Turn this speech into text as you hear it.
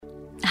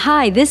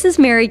Hi, this is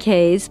Mary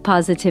Kay's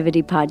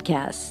Positivity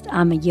Podcast.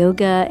 I'm a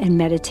yoga and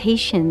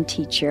meditation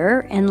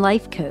teacher and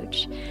life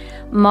coach.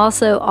 I'm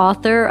also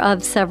author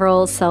of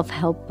several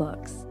self-help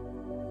books.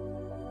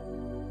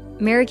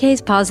 Mary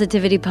Kay's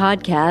Positivity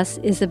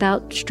Podcast is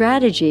about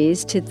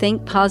strategies to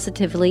think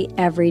positively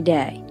every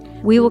day.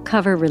 We will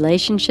cover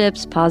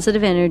relationships,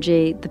 positive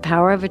energy, the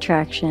power of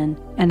attraction,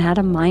 and how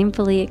to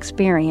mindfully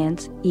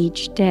experience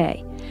each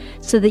day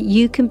so that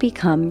you can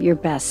become your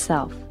best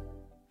self.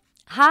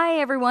 Hi,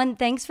 everyone.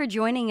 Thanks for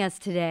joining us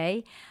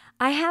today.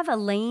 I have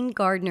Elaine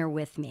Gardner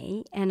with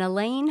me, and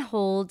Elaine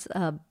holds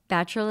a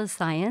Bachelor of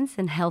Science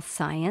in Health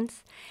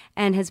Science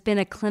and has been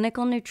a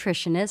clinical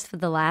nutritionist for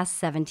the last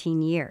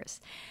 17 years.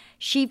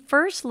 She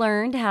first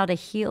learned how to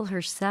heal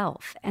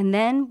herself and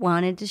then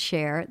wanted to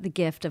share the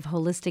gift of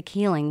holistic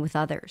healing with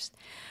others.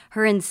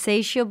 Her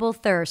insatiable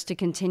thirst to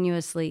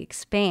continuously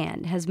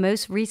expand has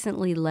most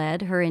recently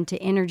led her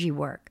into energy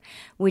work,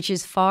 which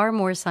is far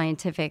more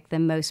scientific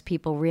than most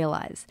people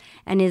realize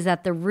and is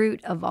at the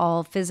root of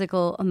all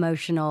physical,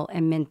 emotional,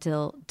 and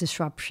mental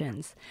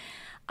disruptions.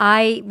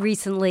 I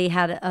recently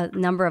had a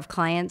number of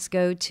clients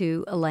go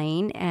to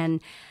Elaine, and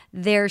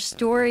their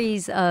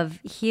stories of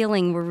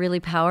healing were really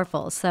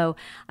powerful. So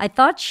I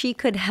thought she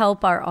could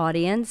help our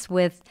audience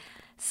with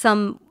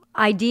some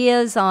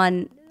ideas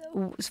on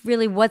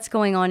really what's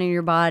going on in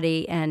your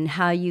body and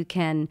how you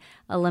can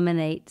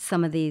eliminate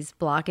some of these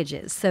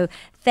blockages. So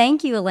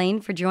thank you,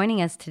 Elaine, for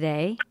joining us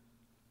today.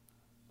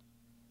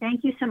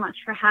 Thank you so much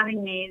for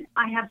having me.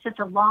 I have such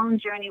a long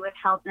journey with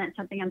health, and it's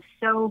something I'm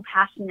so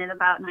passionate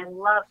about and I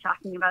love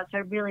talking about. So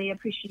I really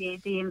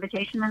appreciate the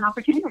invitation and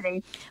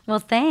opportunity. Well,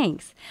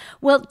 thanks.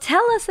 Well,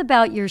 tell us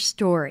about your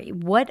story.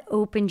 What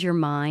opened your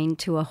mind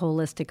to a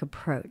holistic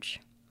approach?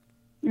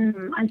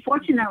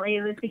 Unfortunately,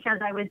 it was because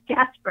I was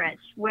desperate,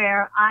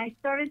 where I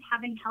started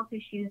having health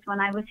issues when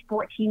I was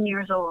 14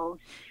 years old.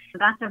 So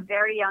that's a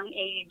very young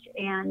age,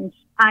 and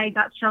I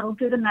got shuttled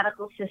through the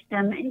medical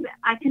system. And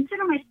I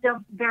consider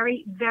myself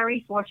very,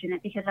 very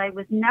fortunate because I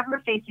was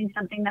never facing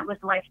something that was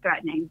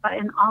life-threatening. But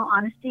in all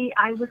honesty,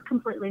 I was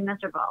completely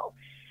miserable.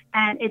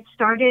 And it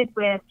started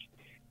with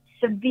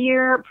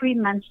severe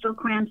premenstrual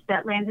cramps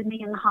that landed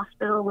me in the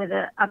hospital with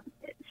a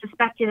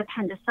suspected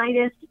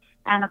appendicitis.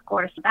 And of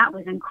course, that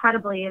was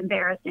incredibly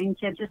embarrassing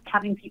to just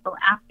having people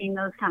asking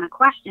those kind of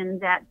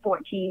questions at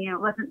 14.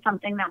 It wasn't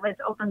something that was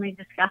openly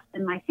discussed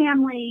in my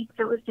family.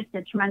 So it was just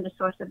a tremendous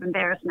source of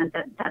embarrassment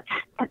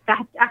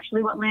that's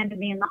actually what landed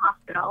me in the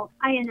hospital.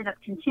 I ended up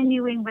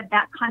continuing with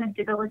that kind of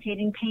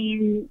debilitating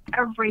pain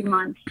every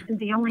month.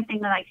 The only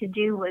thing that I could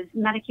do was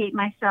medicate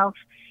myself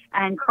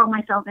and curl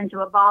myself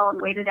into a ball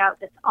and wait it out.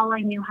 That's all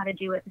I knew how to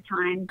do at the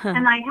time.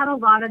 And I had a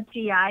lot of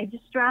GI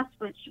distress,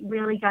 which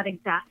really got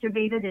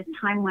exacerbated as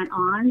time went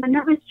on. And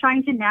that was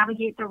trying to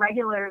navigate the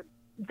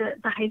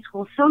high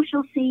school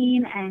social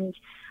scene and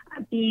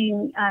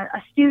being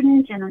a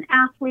student and an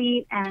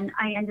athlete. And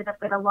I ended up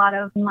with a lot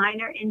of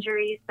minor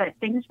injuries, but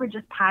things were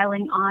just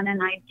piling on,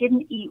 and I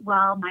didn't eat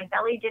well. My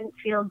belly didn't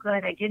feel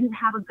good. I didn't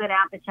have a good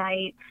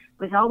appetite,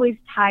 was always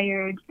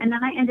tired. And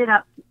then I ended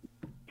up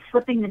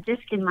slipping the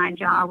disc in my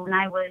jaw when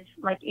I was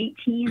like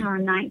 18 or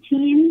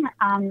 19.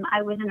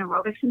 I was an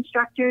aerobics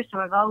instructor, so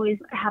I've always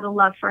had a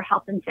love for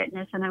health and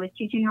fitness, and I was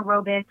teaching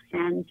aerobics,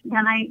 and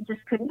then I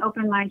just couldn't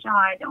open my jaw.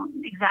 I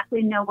don't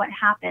exactly know what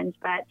happened,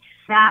 but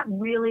that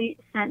really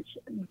sent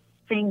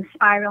things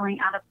spiraling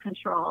out of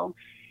control.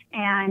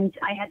 And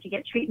I had to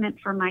get treatment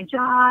for my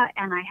jaw,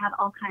 and I had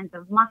all kinds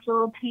of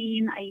muscle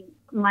pain.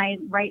 My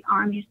right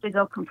arm used to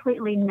go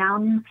completely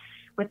numb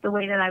with the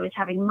way that I was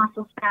having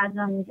muscle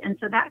spasms. And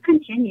so that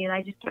continued.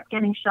 I just kept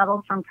getting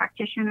shuttled from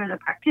practitioner to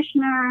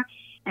practitioner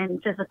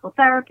and physical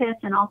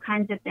therapist and all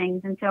kinds of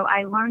things. And so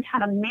I learned how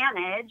to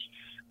manage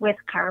with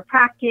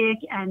chiropractic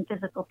and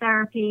physical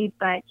therapy,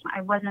 but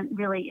I wasn't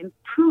really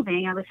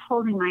improving. I was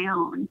holding my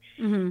own.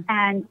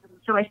 And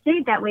so I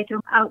stayed that way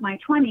throughout my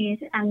 20s.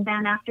 And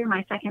then after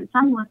my second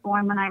son was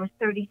born, when I was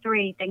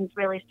 33, things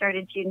really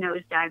started to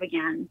nosedive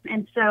again.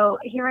 And so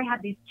here I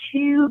had these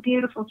two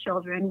beautiful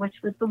children, which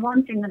was the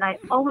one thing that I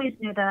always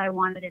knew that I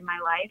wanted in my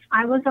life.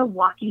 I was a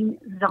walking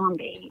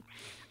zombie.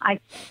 I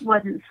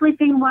wasn't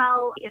sleeping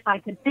well. If I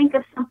could think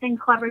of something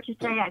clever to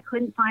say, I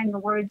couldn't find the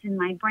words in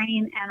my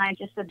brain. And I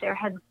just said, there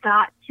has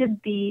got to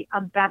be a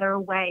better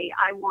way.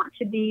 I want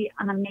to be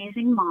an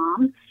amazing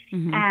mom,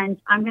 and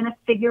I'm going to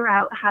figure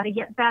out how to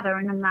get better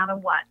no matter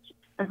what.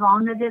 As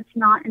long as it's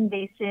not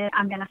invasive,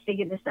 I'm going to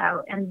figure this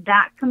out. And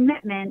that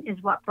commitment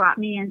is what brought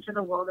me into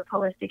the world of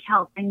holistic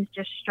health. Things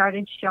just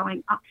started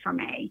showing up for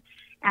me.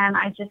 And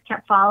I just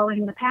kept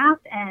following the path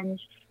and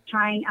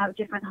trying out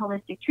different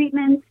holistic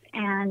treatments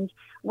and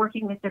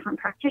working with different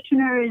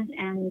practitioners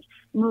and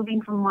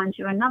moving from one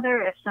to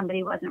another if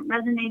somebody wasn't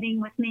resonating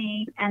with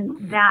me.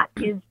 And that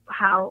is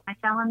how I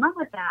fell in love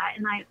with that.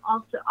 And I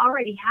also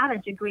already had a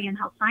degree in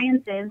health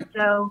sciences,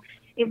 so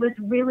it was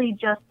really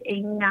just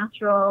a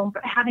natural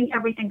having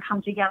everything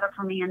come together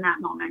for me in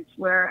that moment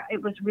where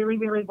it was really,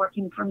 really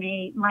working for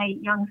me. My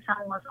young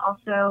son was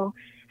also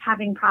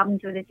having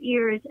problems with his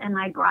ears, and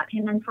I brought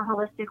him in for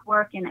holistic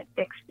work, and it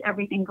fixed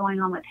everything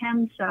going on with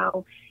him.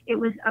 So it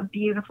was a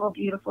beautiful,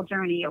 beautiful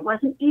journey. It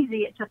wasn't easy.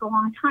 It took a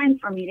long time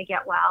for me to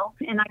get well,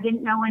 and I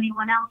didn't know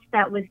anyone else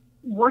that was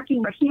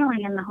working or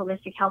healing in the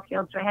holistic health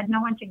field, so I had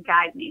no one to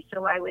guide me.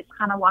 So I was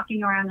kind of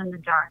walking around in the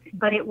dark,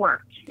 but it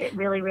worked. It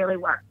really, really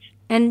worked.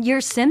 And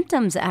your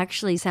symptoms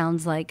actually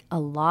sounds like a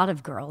lot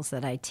of girls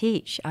that I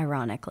teach,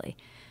 ironically.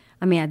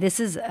 I mean, this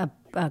is a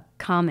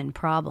common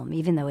problem,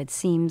 even though it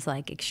seems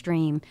like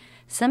extreme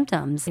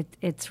symptoms.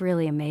 It's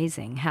really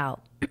amazing how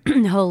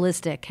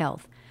holistic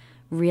health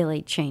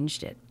really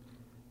changed it.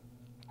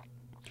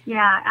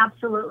 Yeah,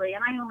 absolutely.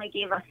 And I only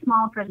gave a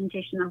small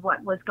presentation of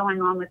what was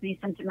going on with me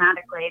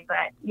symptomatically,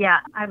 but yeah,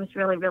 I was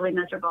really, really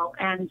miserable.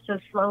 And so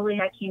slowly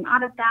I came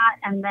out of that.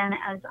 And then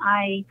as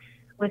I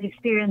was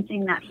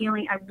experiencing that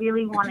healing, I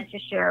really wanted to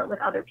share it with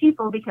other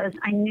people because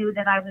I knew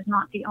that I was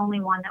not the only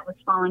one that was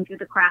falling through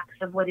the cracks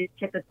of what is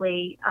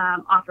typically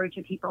offered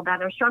to people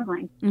that are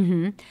struggling.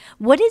 Mm-hmm.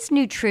 What is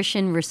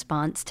nutrition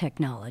response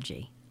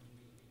technology?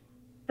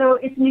 So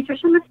it's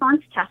nutrition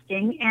response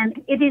testing,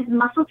 and it is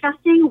muscle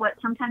testing, what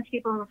sometimes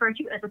people refer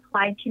to as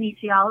applied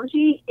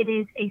kinesiology. It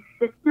is a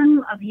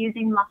system of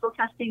using muscle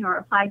testing or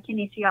applied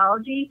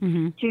kinesiology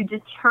to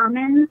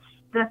determine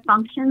the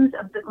functions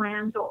of the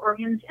glands or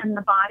organs in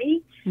the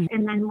body.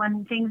 And then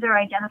when things are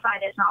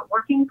identified as not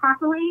working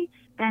properly,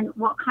 then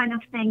what kind of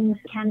things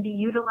can be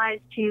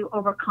utilized to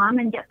overcome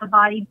and get the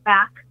body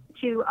back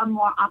to a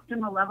more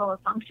optimal level of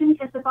function,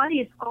 because the body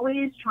is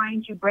always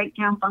trying to break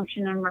down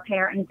function and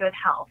repair in good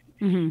health.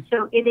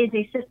 So it is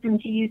a system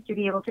to use to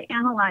be able to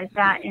analyze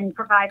that and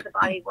provide the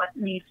body what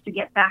it needs to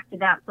get back to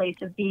that place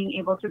of being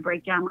able to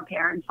break down,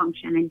 repair, and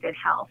function in good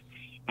health.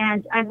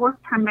 And I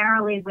work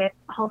primarily with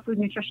whole food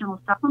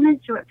nutritional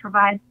supplements, so it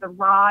provides the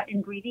raw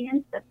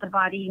ingredients that the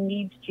body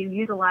needs to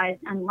utilize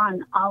and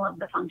run all of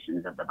the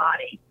functions of the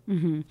body.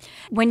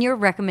 When you're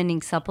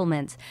recommending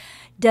supplements,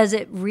 does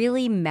it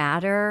really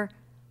matter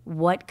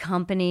what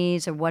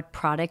companies or what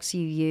products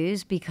you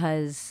use?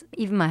 Because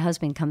even my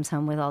husband comes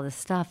home with all this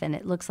stuff and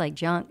it looks like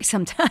junk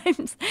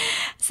sometimes.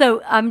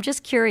 So I'm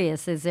just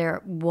curious, is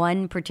there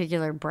one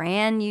particular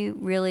brand you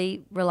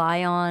really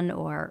rely on,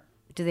 or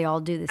do they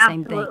all do the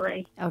same thing?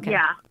 Absolutely. Okay.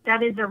 Yeah,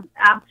 that is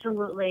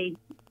absolutely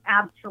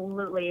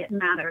it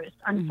matters.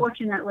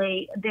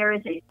 Unfortunately, there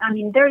is a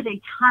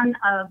ton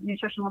of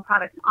nutritional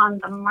products on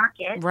the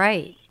market.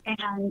 Right.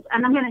 And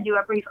I'm going to do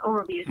a brief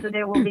overview, so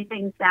there will be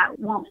things that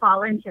won't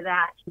fall into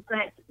that.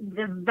 But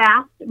the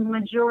vast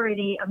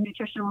majority of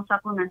nutritional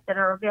supplements that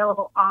are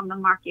available on the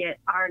market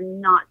are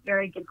not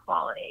very good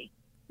quality.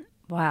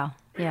 Wow.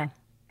 Yeah.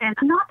 And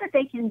not that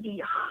they can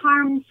be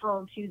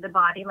harmful to the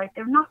body, like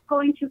they're not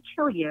going to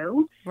kill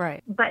you,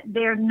 right? But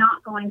they're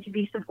not going to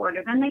be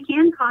supportive, and they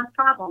can cause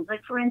problems.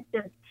 Like, for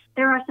instance,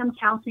 there are some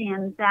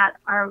calciums that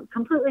are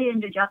completely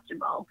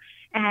indigestible,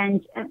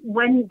 and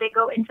when they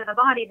go into the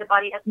body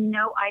has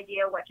no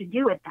idea what to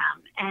do with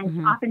them,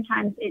 and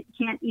oftentimes it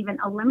can't even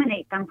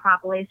eliminate them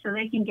properly, so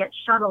they can get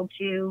shuttled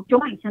to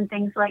joints and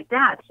things like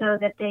that, so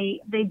that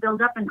they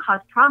build up and cause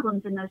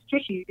problems in those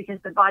tissues because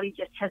the body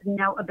just has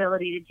no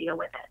ability to deal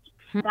with it.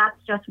 That's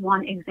just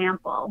one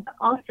example.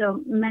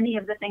 Also, many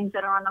of the things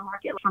that are on the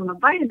market from a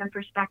vitamin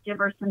perspective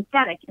are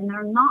synthetic, and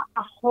they're not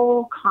a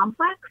whole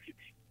complex,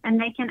 and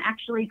they can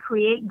actually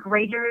create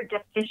greater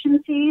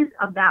deficiencies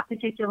of that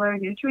particular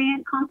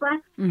nutrient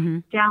complex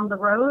down the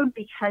road,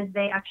 because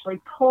they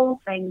actually pull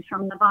things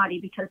from the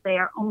body because they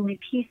are only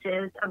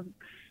pieces of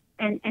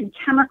and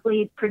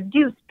chemically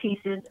produce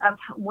pieces of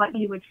what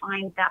you would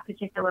find that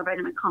particular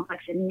vitamin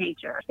complex in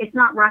nature. It's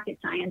not rocket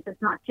science. It's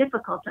not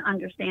difficult to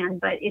understand,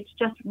 but it's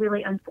just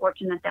really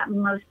unfortunate that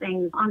most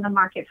things on the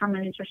market from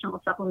a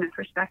nutritional supplement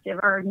perspective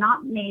are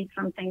not made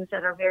from things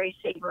that are very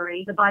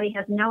savory. The body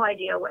has no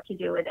idea what to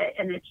do with it,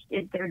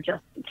 and they're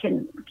just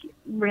can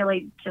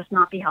really just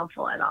not be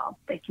helpful at all.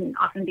 They can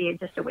often be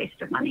just a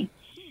waste of money.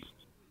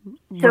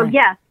 So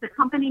yes, the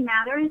company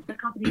matters. The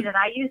company that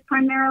I use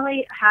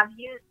primarily have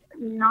used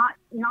not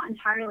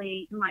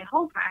entirely my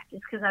whole practice,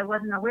 because I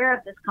wasn't aware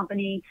of this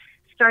company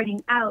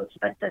starting out,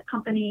 but the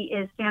company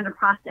is Standard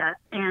Process,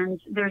 and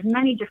there's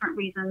many different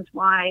reasons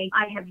why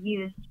I have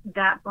used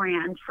that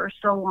brand for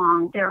so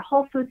long. They're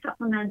whole food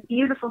supplements,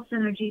 beautiful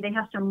synergy. They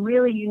have some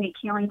really unique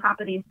healing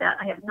properties that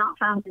I have not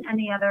found in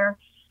any other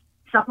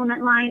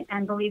supplement line,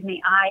 and believe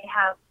me, I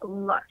have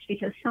looked,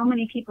 because so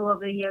many people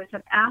over the years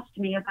have asked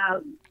me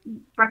about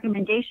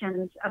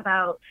recommendations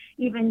about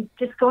even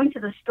just going to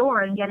the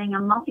store and getting a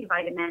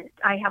multivitamin.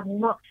 I have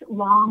looked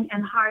long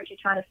and hard to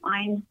try to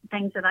find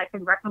things that I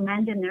could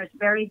recommend, and there's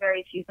very,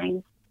 very few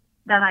things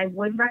that I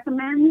would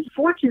recommend.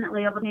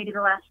 Fortunately, over maybe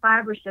the last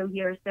 5 or so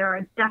years, there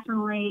are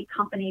definitely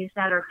companies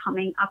that are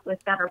coming up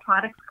with better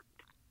products,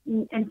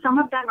 and some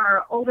of them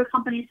are older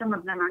companies, some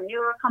of them are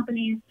newer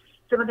companies.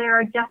 So there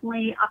are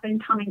definitely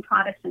up-and-coming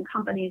products and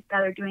companies that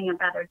are doing a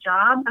better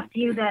job. A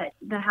few that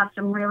have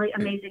some really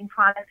amazing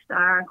products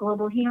are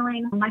Global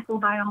Healing,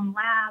 Microbiome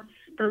Labs.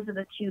 Those are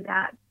the two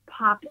that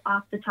pop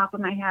off the top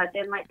of my head.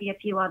 There might be a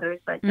few others,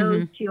 but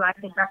those two I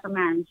could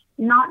recommend.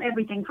 Not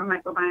everything from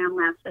Microbiome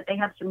Labs, but they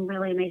have some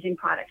really amazing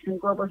products, and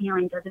Global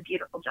Healing does a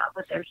beautiful job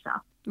with their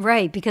stuff.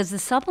 Right, because the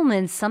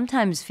supplements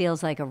sometimes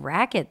feels like a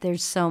racket.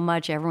 There's so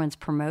much, everyone's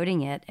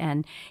promoting it,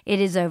 and it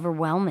is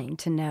overwhelming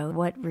to know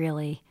what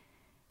really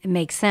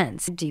makes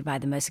sense. Do you buy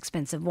the most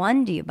expensive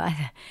one? Do you buy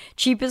the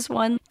cheapest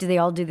one? Do they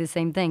all do the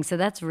same thing? So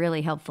that's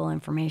really helpful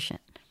information.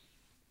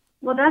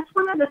 Well, that's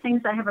one of the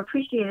things I have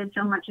appreciated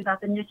so much about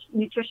the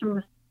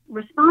nutrition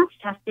response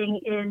testing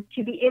is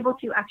to be able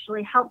to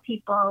actually help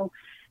people.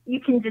 You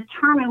can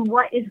determine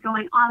what is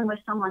going on with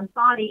someone's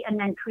body and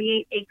then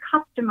create a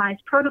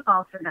customized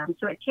protocol for them.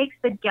 So it takes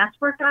the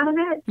guesswork out of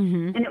it.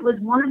 And it was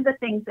one of the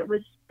things that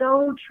was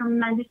so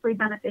tremendously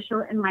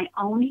beneficial in my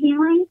own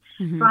healing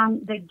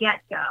from the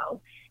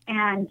get-go.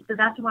 And so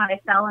that's why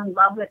I fell in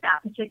love with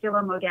that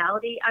particular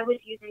modality. I was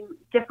using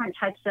different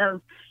types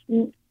of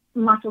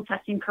muscle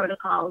testing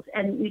protocols,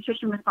 and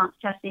nutrition response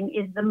testing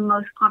is the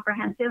most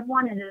comprehensive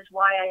one, and it is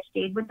why I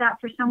stayed with that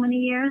for so many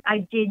years. I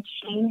did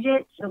change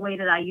it, the way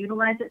that I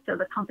utilize it, so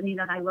the company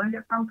that I learned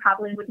it from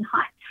probably would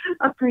not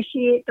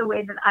appreciate the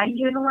way that I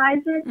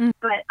utilize it,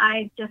 but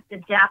I just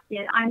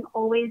adapted. I'm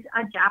always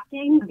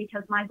adapting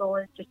because my goal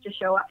is just to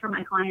show up for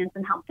my clients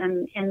and help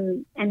them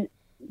in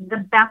the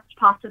best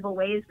possible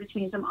ways, which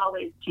means I'm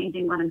always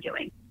changing what I'm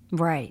doing.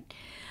 Right.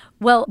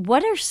 Well,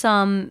 what are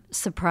some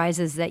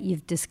surprises that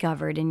you've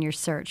discovered in your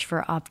search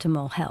for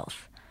optimal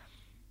health?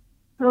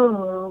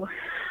 Oh,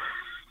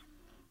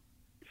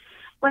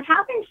 what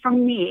happened for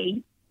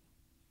me,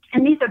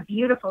 and these are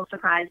beautiful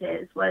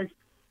surprises, was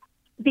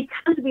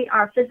because we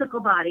are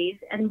physical bodies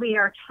and we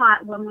are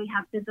taught when we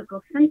have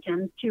physical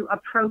symptoms to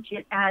approach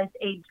it as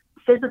a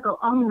physical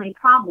only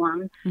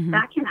problem,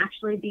 that can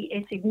actually be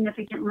a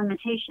significant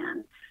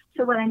limitation.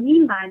 So what I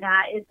mean by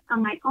that is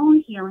on my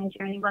own healing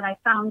journey, what I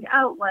found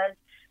out was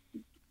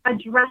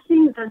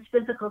addressing those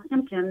physical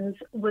symptoms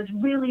was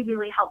really,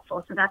 really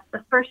helpful. So that's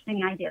the first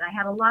thing I did. I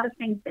had a lot of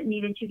things that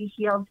needed to be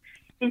healed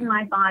in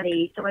my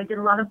body. So I did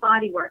a lot of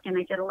body work and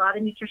I did a lot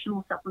of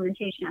nutritional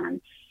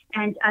supplementation.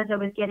 And as I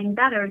was getting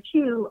better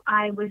too,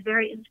 I was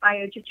very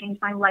inspired to change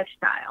my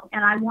lifestyle.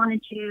 And I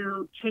wanted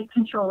to take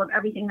control of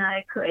everything that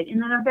I could,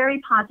 and in a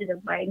very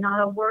positive way,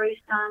 not a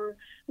worrisome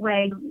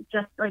way,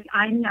 just like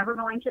I'm never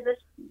going to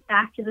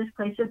back to this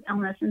place of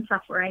illness and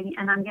suffering,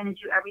 and I'm going to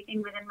do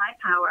everything within my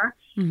power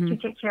to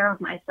take care of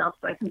myself.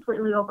 So I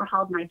completely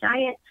overhauled my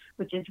diet,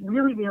 which is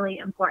really, really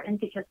important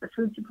because the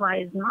food supply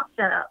is not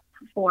set up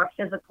for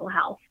physical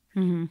health.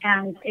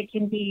 And it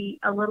can be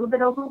a little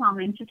bit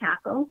overwhelming to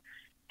tackle.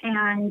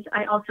 And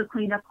I also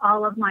cleaned up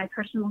all of my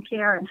personal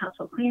care and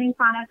household cleaning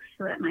products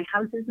so that my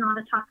house is not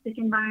a toxic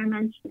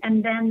environment.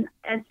 And then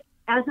as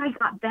I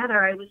got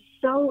better, I was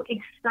so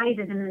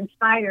excited and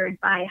inspired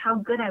by how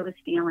good I was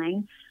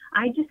feeling.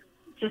 I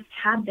just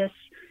had this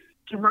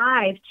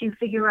drive to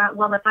figure out,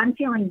 well, if I'm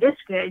feeling this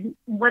good,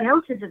 what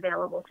else is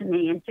available to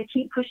me? And to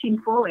keep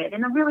pushing forward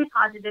in a really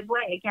positive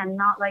way. Again,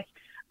 not like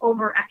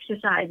over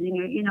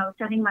exercising or,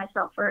 setting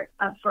myself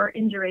for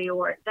injury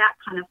or that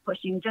kind of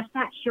pushing, just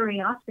that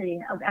curiosity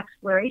of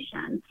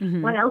exploration.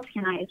 What else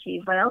can I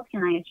achieve? What else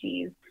can I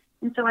achieve?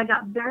 And so I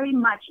got very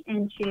much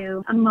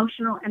into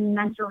emotional and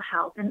mental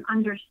health and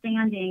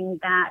understanding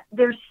that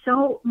there's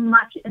so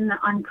much in the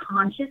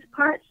unconscious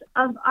parts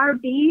of our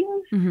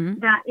beings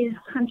that is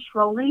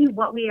controlling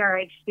what we are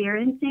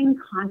experiencing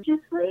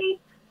consciously.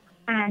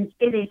 And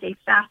it is a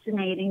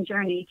fascinating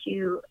journey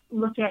to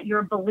look at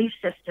your belief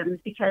systems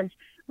because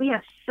we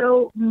have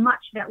so much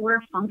that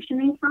we're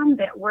functioning from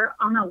that we're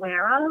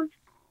unaware of.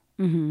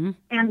 And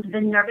the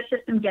nervous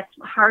system gets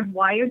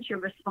hardwired to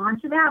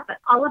respond to that. But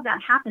all of that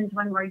happens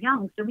when we're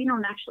young. So we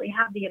don't actually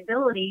have the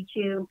ability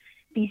to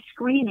be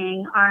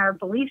screening our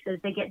beliefs as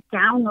they get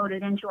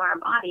downloaded into our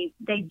body.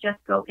 They just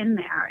go in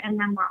there and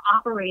then we're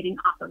operating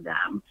off of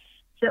them.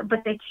 So, but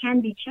they can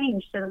be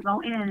changed. So to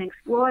go in and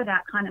explore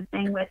that kind of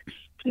thing with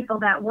people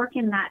that work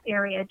in that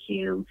area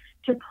to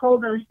pull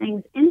those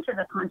things into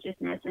the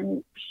consciousness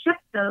and shift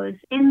those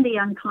in the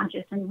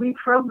unconscious and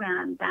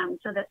reprogram them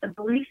so that the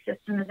belief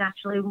system is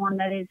actually one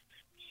that is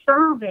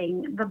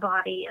serving the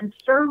body and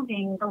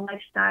serving the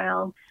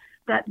lifestyle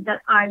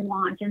that I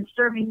want and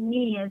serving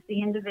me as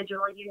the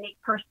individual, unique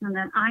person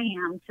that I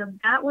am. So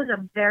that was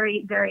a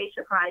very, very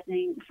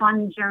surprising,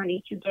 fun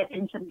journey to get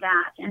into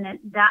that. And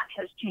that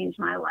has changed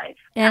my life.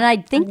 And I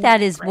think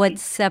that is what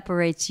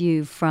separates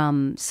you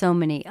from so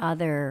many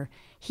other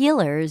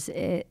healers.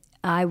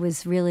 I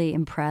was really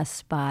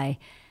impressed by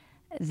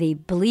the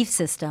belief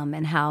system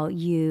and how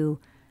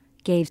you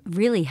gave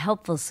really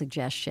helpful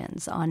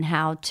suggestions on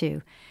how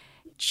to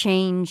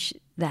change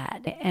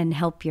that and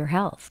help your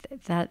health.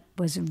 That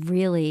was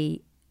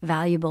really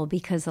valuable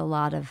because a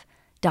lot of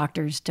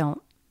doctors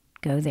don't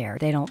go there.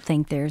 They don't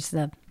think there's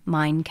the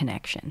mind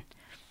connection.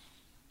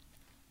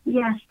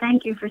 Yes,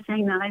 thank you for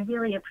saying that. I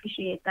really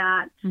appreciate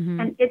that.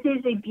 And it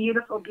is a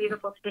beautiful,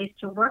 beautiful space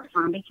to work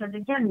from because,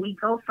 again, we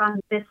go from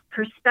this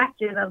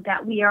perspective of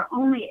that we are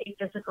only a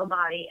physical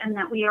body and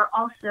that we are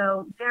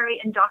also very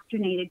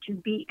indoctrinated to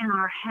be in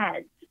our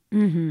heads.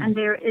 Mm-hmm. And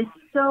there is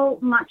so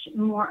much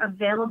more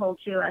available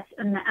to us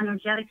in the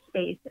energetic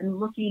space and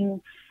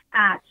looking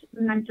at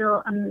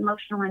mental,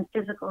 emotional, and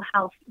physical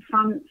health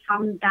from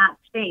that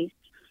space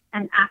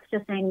and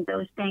accessing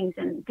those things.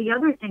 And the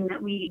other thing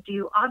that we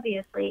do,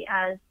 obviously,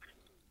 as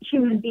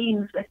human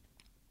beings with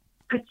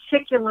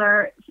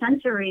particular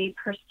sensory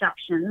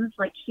perceptions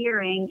like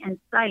hearing and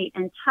sight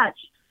and touch,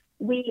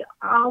 we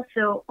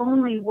also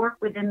only work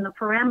within the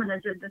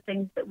parameters of the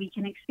things that we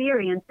can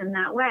experience in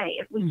that way.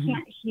 If we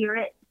can't hear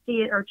it,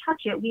 see it, or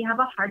touch it, we have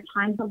a hard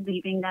time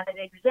believing that it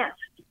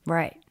exists.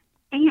 Right.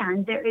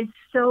 And there is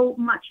so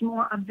much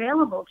more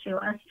available to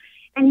us.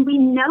 And we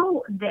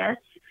know this,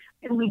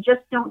 and we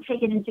just don't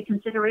take it into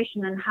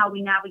consideration in how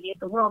we navigate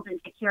the world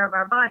and take care of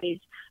our bodies.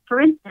 For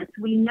instance,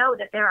 we know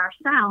that there are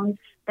sounds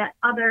that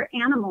other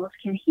animals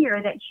can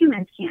hear that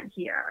humans can't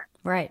hear.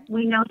 Right.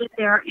 We know that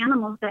there are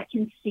animals that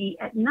can see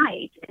at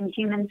night and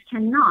humans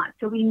cannot.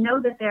 So we know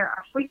that there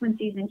are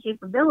frequencies and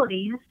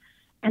capabilities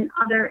and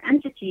other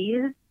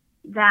entities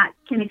that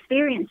can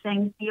experience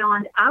things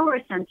beyond our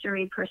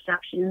sensory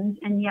perceptions,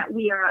 and yet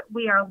we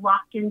are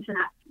locked into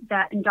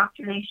that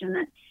indoctrination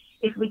that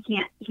if we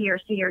can't hear,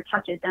 see, or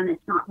touch it, then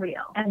it's not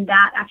real. And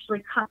that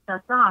actually cuts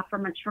us off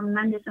from a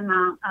tremendous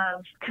amount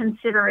of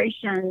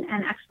consideration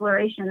and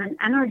exploration and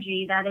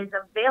energy that is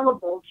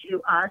available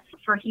to us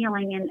for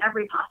healing in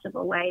every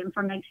possible way and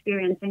from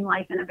experiencing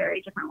life in a very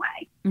different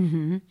way.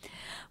 Mm-hmm.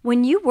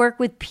 When you work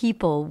with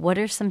people, what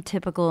are some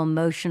typical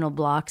emotional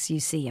blocks you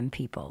see in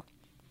people?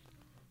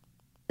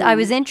 I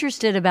was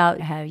interested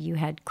about how you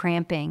had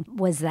cramping.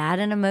 Was that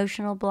an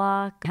emotional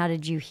block? How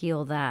did you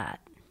heal that?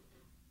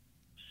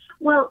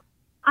 Well,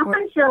 up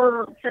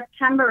until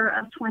September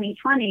of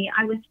 2020,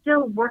 I was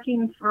still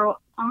working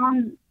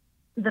on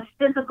the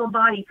physical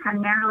body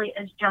primarily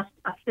as just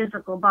a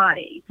physical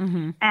body,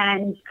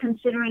 and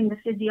considering the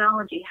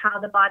physiology, how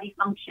the body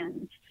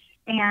functions,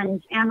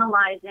 and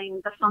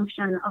analyzing the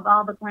function of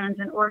all the glands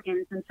and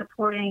organs and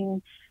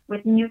supporting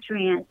with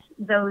nutrients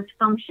those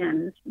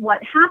functions.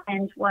 What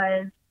happened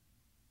was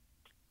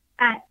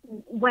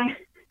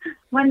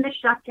when the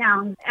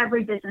shutdown,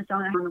 every business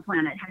owner on the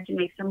planet had to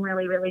make some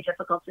really, really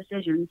difficult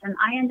decisions. And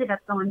I ended up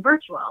going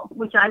virtual,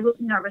 which I was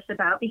nervous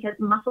about because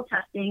muscle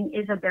testing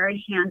is a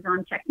very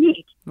hands-on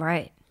technique.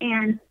 Right.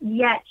 And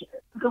yet,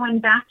 going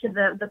back to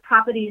the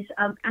properties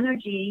of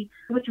energy,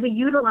 which we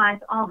utilize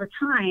all the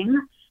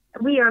time,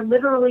 we are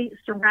literally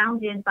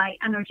surrounded by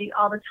energy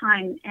all the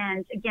time.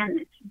 And again,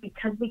 it's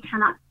because we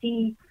cannot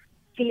see,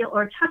 feel,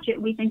 or touch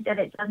it, we think that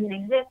it doesn't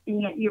exist,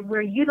 and yet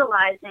we're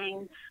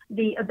utilizing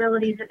the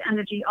abilities of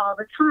energy all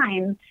the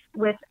time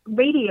with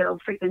radio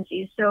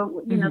frequencies.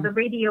 So, you know, the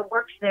radio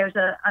works, there's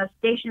a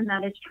station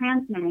that is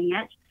transmitting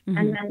it,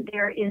 and then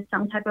there is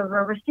some type of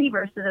a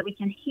receiver so that we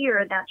can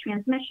hear that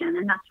transmission,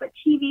 and that's what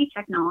TV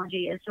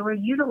technology is. So we're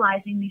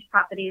utilizing these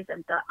properties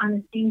of the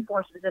unseen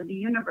forces of the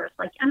universe,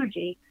 like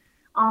energy,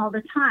 all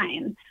the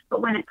time.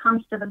 But when it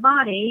comes to the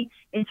body,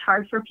 it's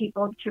hard for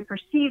people to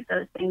perceive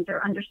those things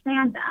or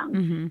understand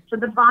them. So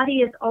the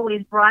body is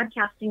always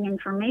broadcasting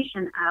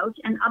information out,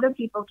 and other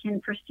people can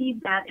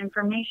perceive that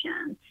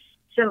information.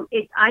 So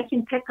I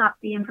can pick up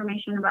the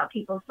information about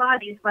people's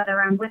bodies,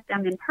 whether I'm with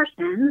them in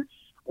person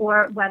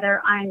or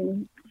whether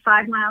I'm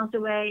 5 miles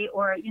away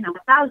or,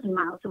 1,000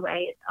 miles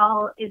away.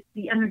 It's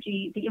the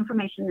energy, the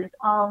information is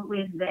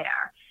always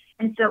there.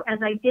 And so as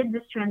I did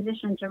this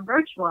transition to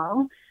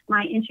virtual,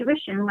 my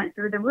intuition went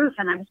through the roof,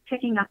 and I was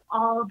picking up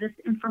all this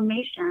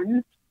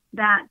information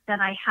that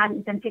I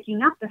hadn't been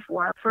picking up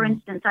before. For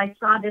instance, I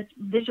saw this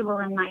visual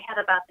in my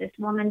head about this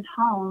woman's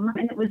home,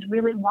 and it was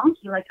really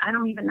wonky. Like, I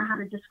don't even know how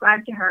to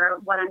describe to her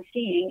what I'm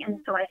seeing.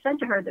 And so I said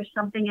to her, there's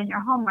something in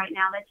your home right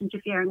now that's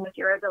interfering with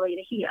your ability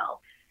to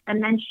heal.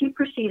 And then she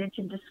proceeded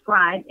to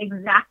describe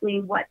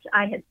exactly what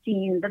I had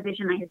seen, the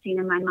vision I had seen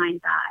in my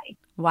mind's eye.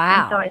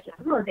 Wow. And so I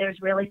said, oh,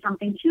 there's really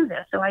something to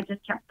this. So I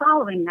just kept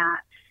following that.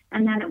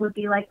 And then it would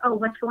be like, oh,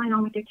 what's going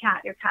on with your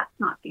cat? Your cat's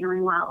not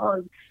feeling well.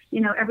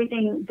 Oh,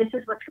 everything, this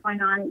is what's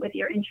going on with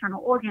your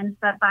internal organs.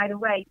 But by the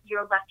way,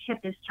 your left hip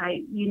is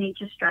tight. You need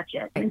to stretch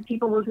it. And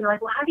people will be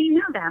like, well, how do you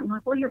know that? I'm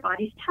like, well, your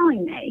body's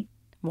telling me.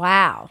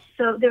 Wow.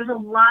 So there's a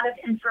lot of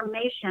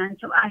information.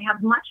 So I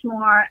have much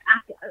more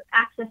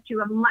access to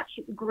a much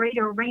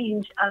greater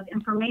range of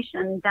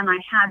information than I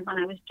had when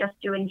I was just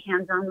doing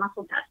hands-on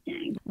muscle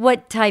testing.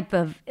 What type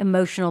of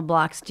emotional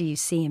blocks do you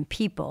see in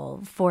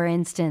people? For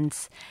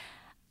instance,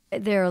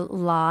 there are a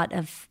lot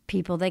of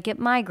people that get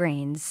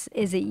migraines.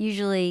 Is it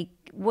usually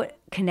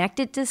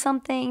connected to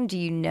something? Do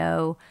you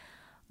know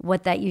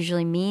what that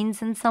usually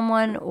means in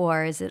someone,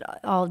 or is it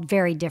all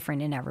very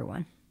different in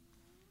everyone?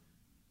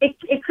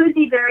 It could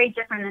be very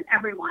different in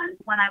everyone.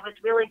 When I was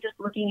really just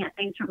looking at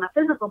things from a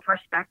physical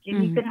perspective,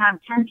 you could have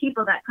 10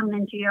 people that come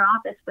into your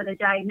office with a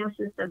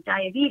diagnosis of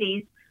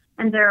diabetes,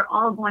 and they're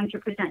all going to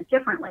present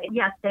differently.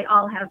 Yes, they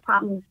all have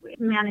problems with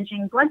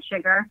managing blood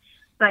sugar,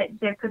 but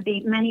there could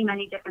be many,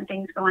 many different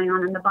things going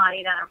on in the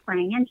body that are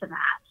playing into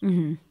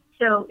that.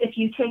 So if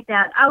you take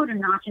that out a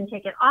notch and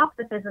take it off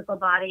the physical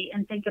body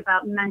and think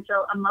about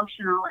mental,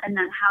 emotional, and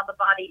then how the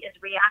body is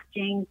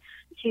reacting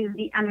to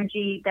the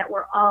energy that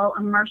we're all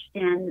immersed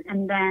in,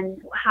 and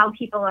then how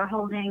people are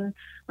holding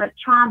like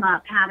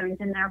trauma patterns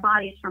in their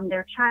bodies from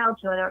their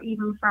childhood or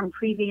even from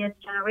previous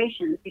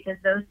generations, because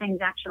those things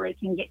actually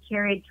can get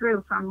carried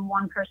through from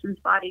one person's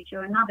body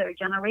to another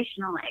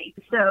generationally.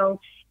 So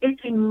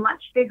it's a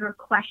much bigger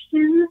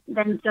question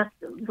than just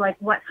like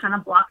what kind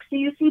of blocks do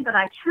you see, but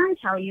I can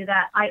tell you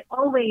that I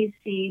always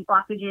see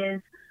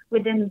blockages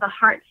within the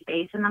heart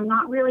space, and I'm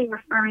not really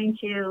referring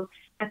to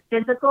a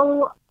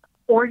physical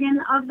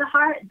organ of the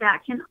heart.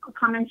 That can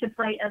come into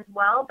play as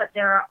well, but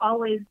there are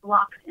always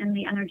blocks in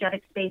the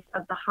energetic space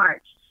of the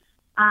heart.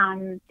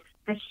 The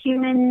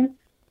human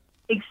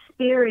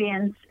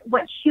experience,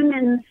 what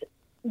humans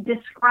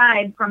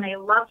describe from a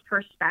love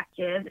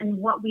perspective and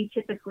what we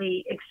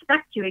typically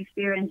expect to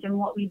experience and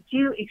what we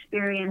do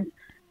experience,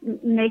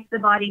 make the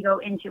body go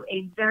into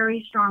a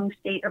very strong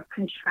state of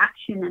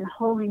contraction and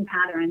holding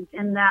patterns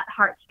in that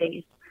heart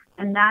space.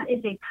 And that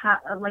is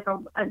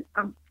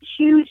a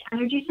huge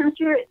energy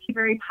sensor. It's a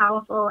very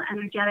powerful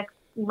energetic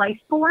life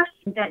force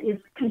that is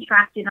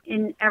contracted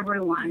in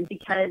everyone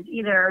because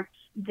either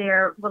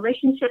their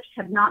relationships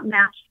have not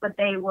matched what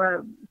they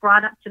were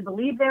brought up to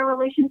believe their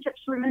relationships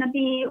were going to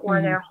be,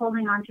 or they're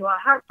holding on to a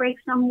heartbreak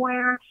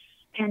somewhere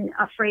and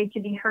afraid to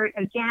be hurt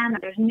again.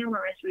 There's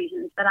numerous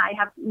reasons, but I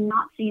have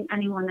not seen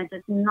anyone that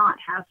does not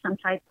have some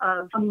type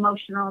of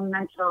emotional,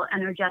 mental,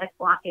 energetic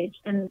blockage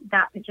in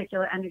that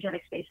particular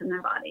energetic space in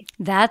their body.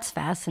 That's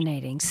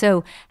fascinating.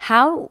 So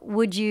how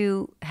would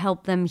you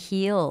help them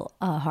heal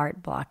a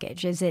heart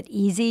blockage? Is it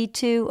easy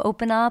to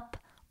open up?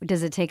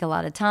 Does it take a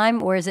lot of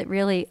time, or is it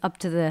really up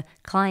to the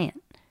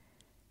client?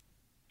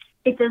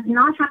 It does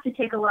not have to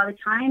take a lot of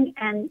time.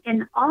 And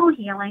in all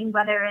healing,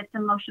 whether it's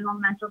emotional,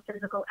 mental,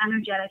 physical,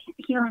 energetic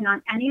healing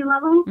on any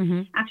level,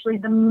 actually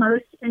the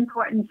most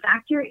important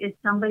factor is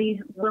somebody's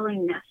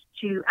willingness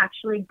to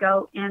actually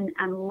go in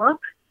and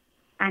look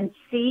and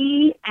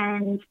see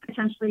and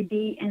potentially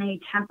be in a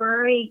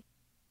temporary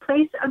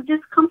place of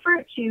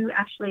discomfort to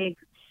actually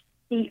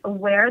be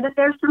aware that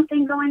there's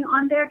something going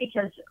on there,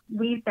 because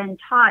we've been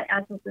taught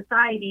as a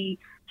society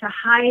to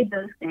hide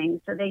those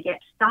things so they get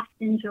stuffed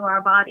into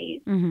our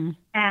bodies.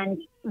 And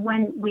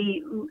when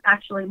we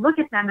actually look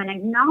at them and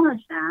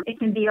acknowledge them, it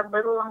can be a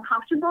little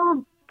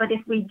uncomfortable, but if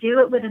we do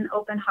it with an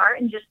open heart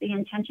and just the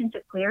intention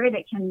to clear it,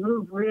 it can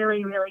move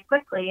really, really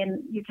quickly.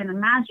 And you can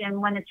imagine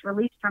when it's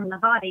released from the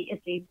body,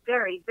 it's a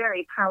very,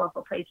 very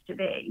powerful place to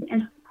be.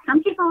 And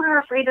some people are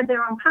afraid of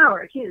their own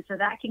power too, so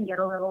that can get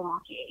a little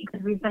wonky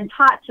because we've been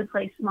taught to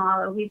play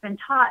small, or we've been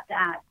taught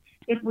that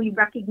if we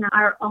recognize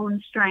our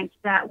own strength,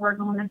 that we're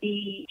going to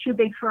be too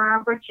big for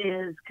our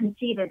britches,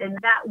 conceited, and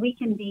that we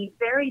can be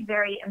very,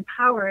 very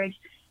empowered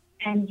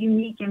and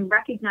unique and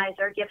recognize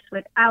our gifts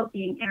without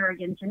being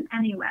arrogant in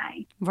any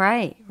way.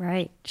 Right.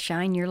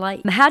 Shine your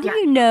light. How do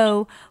you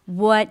know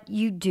what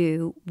you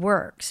do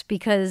works?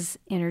 Because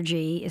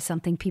energy is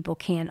something people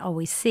can't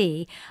always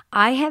see.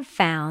 I have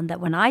found that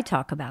when I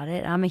talk about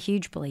it, I'm a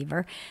huge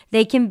believer,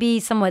 they can be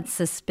somewhat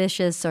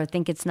suspicious or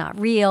think it's not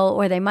real,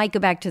 or they might go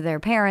back to their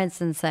parents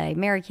and say,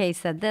 Mary Kay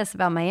said this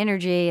about my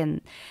energy,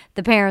 and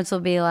the parents will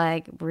be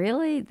like,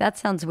 really? That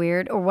sounds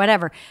weird, or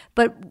whatever.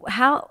 But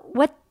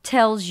what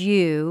tells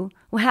you,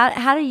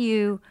 how do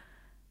you,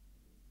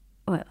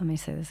 let me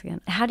say this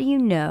again. How do you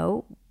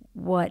know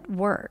what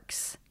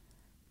works?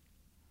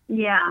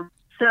 Yeah.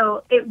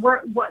 So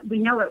what we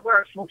know it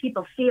works. Well,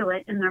 people feel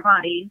it in their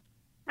bodies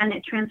and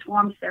it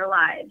transforms their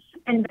lives.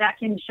 And that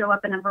can show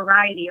up in a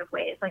variety of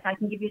ways. Like I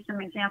can give you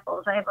some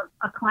examples. I have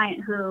a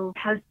client who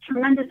has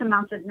tremendous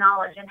amounts of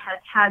knowledge and has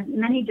had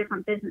many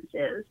different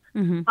businesses,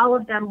 all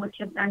of them which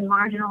have been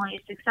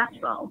marginally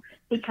successful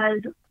because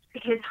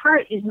his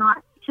heart is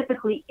not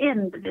typically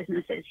in the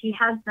businesses. He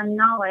has the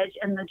knowledge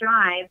and the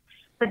drive,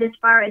 but as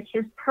far as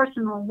his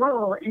personal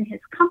role in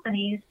his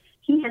companies,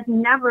 he has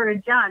never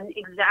done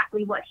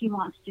exactly what he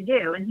wants to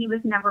do, and he was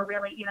never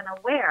really even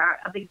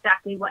aware of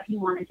exactly what he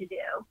wanted to do.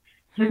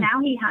 So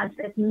now he has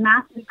this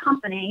massive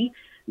company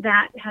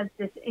that has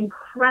this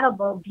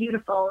incredible,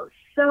 beautiful,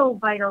 so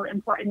vital,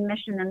 important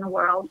mission in the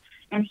world,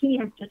 and he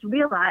has just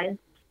realized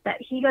that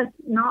he does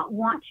not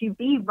want to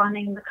be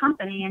running the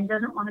company and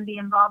doesn't want to be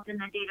involved in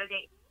the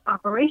day-to-day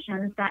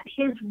operations, that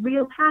his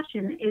real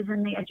passion is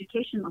in the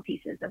educational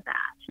pieces of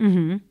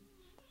that.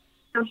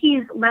 So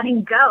he's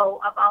letting go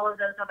of all of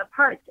those other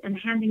parts and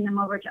handing them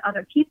over to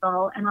other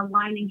people and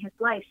aligning his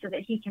life so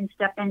that he can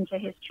step into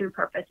his true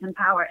purpose and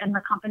power. And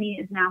the company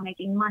is now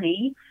making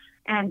money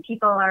and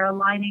people are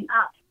aligning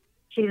up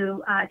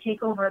to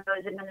take over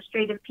those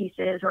administrative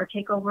pieces or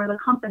take over the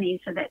company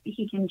so that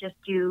he can just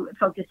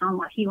focus on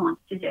what he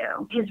wants to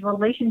do. His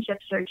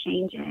relationships are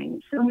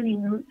changing. So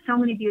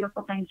many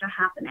beautiful things are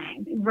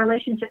happening.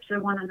 Relationships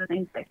are one of the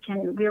things that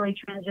can really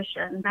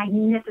transition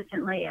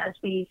magnificently as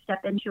we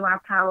step into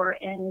our power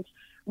and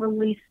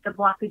release the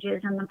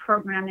blockages and the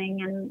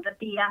programming and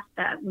the BS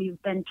that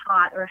we've been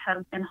taught or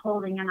have been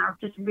holding, and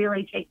just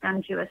really take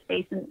them to a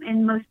space.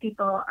 And most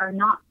people are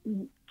not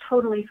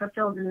totally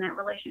fulfilled in that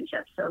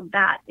relationship. So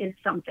that is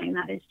something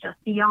that is just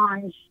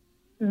beyond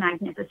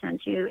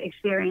magnificent to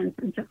experience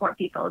and support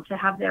people to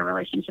have their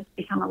relationships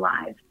become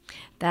alive.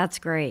 That's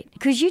great.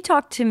 Could you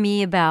talk to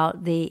me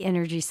about the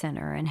energy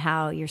center and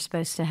how you're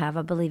supposed to have,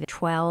 I believe,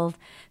 12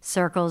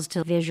 circles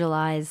to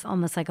visualize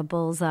almost like a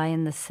bullseye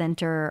in the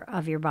center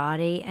of your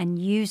body, and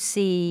you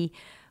see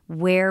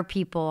where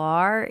people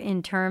are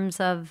in terms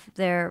of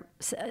their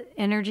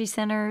energy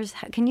centers?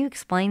 Can you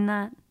explain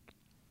that?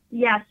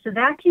 Yes, so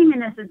that came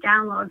in as a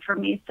download for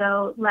me.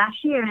 So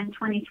last year in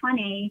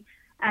 2020,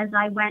 as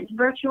I went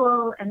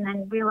virtual and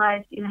then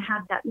realized, had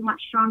that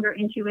much stronger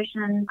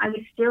intuition, I was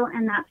still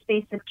in that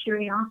space of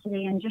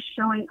curiosity and just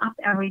showing up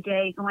every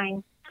day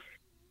going,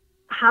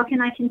 how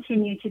can I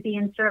continue to be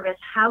in service?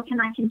 How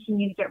can I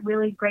continue to get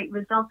really great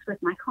results with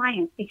my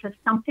clients? Because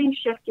something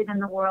shifted in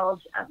the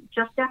world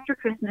just after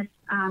Christmas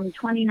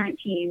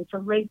 2019, so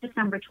late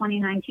December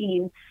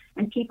 2019,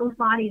 and people's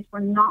bodies were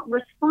not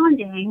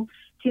responding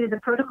to the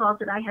protocols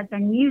that I had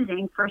been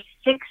using for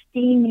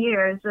 16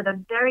 years with a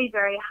very,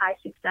 very high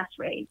success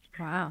rate.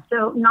 Wow.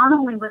 So not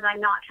only was I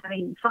not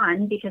having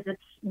fun, because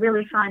it's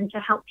really fun to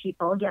help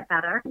people get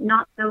better,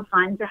 not so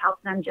fun to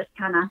help them just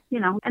kind of,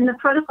 and the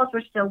protocols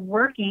were still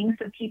working.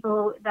 So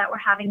people that were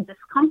having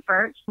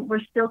discomfort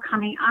were still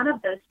coming out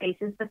of those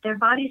spaces, but their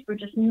bodies were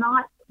just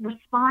not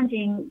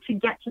responding to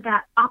get to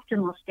that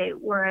optimal state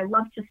where I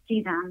love to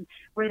see them,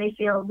 where they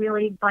feel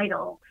really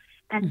vital.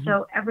 And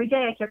so every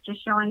day I kept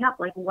just showing up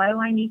like, what do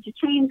I need to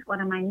change? What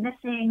am I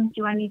missing?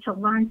 Do I need to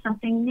learn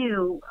something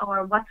new?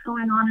 Or what's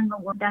going on in the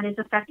world that is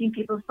affecting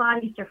people's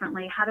bodies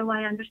differently? How do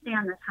I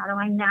understand this? How do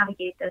I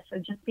navigate this? So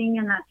just being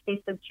in that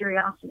space of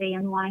curiosity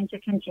and wanting to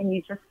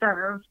continue to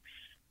serve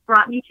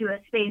brought me to a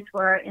space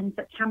where in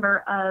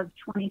September of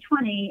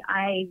 2020,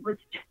 I was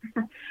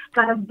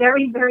got a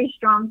very, very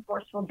strong,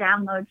 forceful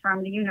download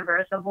from the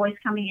universe, a voice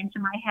coming into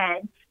my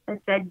head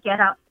that said, get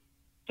up,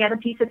 get a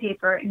piece of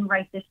paper and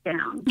write this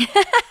down.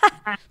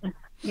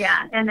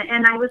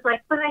 And I was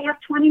like, but I have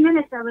 20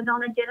 minutes. I was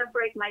on a dinner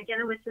break. My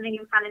dinner was sitting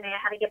in front of me. I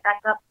had to get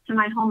back up to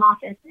my home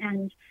office,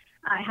 and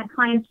I had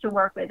clients to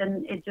work with,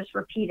 and it just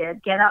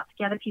repeated, get up,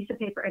 get a piece of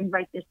paper and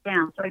write this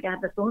down. So I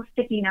got this little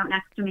sticky note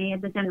next to me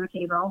at the dinner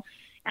table,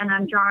 and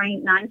I'm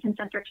drawing 9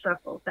 concentric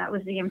circles. That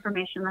was the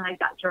information that I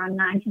got, drawing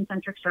 9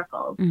 concentric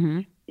circles.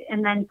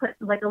 And then put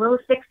like a little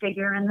stick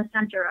figure in the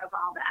center of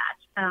all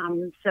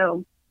that.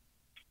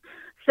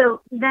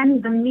 So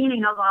then the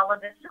meaning of all of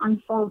this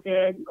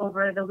unfolded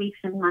over the weeks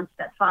and months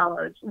that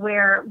followed,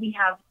 where we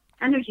have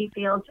energy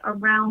fields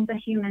around the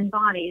human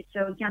body.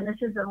 So again, this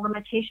is the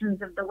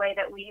limitations of the way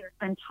that we have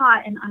been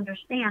taught and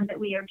understand that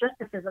we are just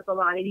a physical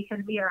body,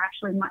 because we are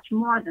actually much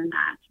more than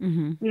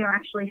that. We are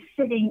actually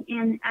sitting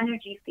in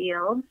energy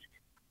fields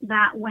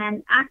that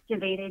when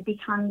activated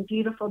become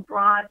beautiful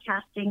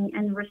broadcasting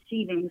and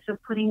receiving. So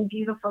putting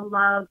beautiful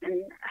love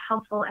and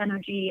helpful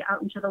energy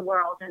out into the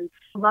world. And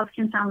love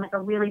can sound like a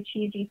really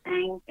cheesy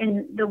thing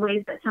in the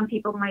ways that some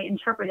people might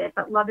interpret it,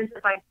 but love is a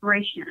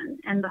vibration,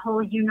 and the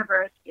whole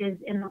universe is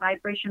in a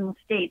vibrational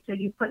state. So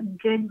you put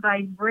good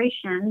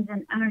vibrations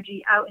and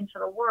energy out into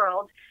the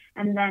world,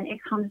 and then it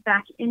comes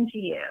back into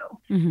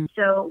you.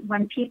 So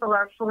when people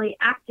are fully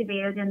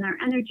activated in their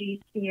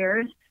energy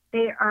spheres,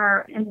 they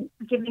are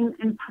giving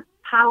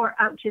power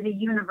out to the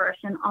universe,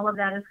 and all of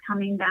that is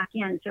coming back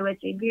in. So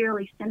it's a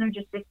really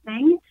synergistic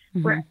thing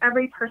where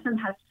every person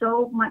has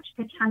so much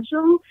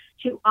potential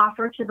to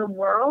offer to the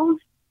world,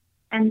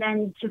 and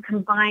then to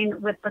combine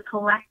with the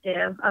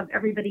collective of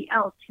everybody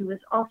else who is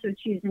also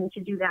choosing to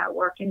do that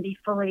work and be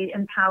fully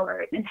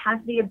empowered. It has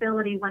the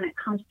ability, when it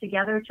comes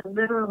together, to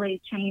literally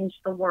change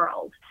the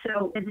world.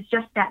 So it's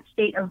just that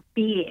state of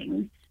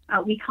being.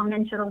 We come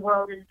into the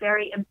world as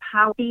very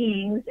empowered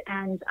beings,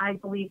 and I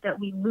believe that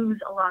we lose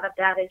a lot of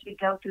that as we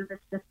go through the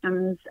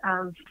systems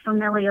of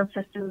familial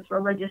systems,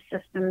 religious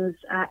systems,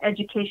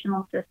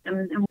 educational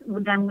systems,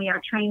 and then we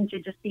are trained to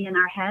just be in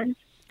our heads.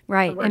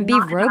 Right, So and be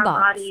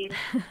robots.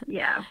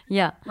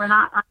 Yeah. We're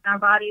not on our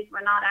bodies. We're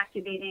not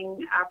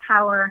activating our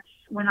power.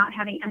 We're not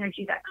having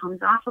energy that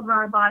comes off of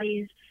our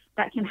bodies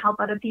that can help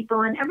other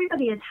people. And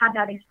everybody has had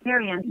that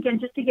experience. Again,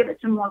 just to give it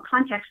some more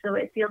context so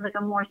it feels like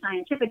a more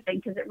scientific thing,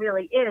 because it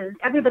really is.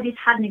 Everybody's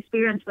had an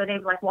experience where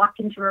they've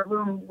walked into a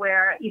room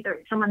where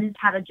either someone has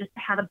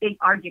had a big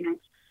argument,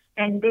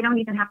 and they don't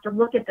even have to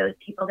look at those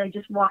people. They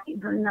just walk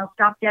in and they'll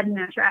stop dead in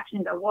their tracks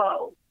and go,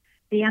 whoa,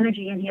 the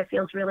energy in here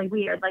feels really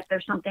weird. Like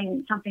there's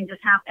something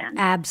just happened.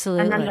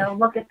 Absolutely. And then they'll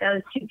look at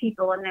those two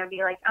people and they'll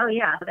be like, oh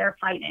yeah, they're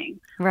fighting.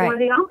 Right. Or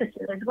the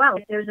opposite as well.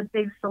 If there's a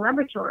big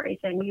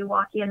celebratory thing, you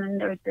walk in and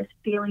there's this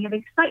feeling of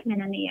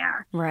excitement in the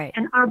air. Right.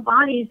 And our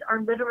bodies are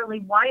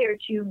literally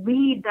wired to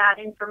read that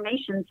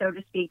information, so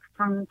to speak.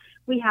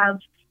 We have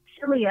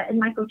cilia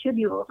and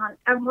microtubules on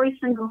every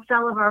single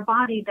cell of our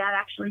body that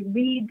actually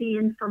read the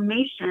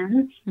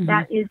information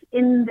that is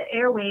in the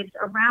airwaves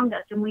around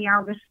us, and we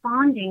are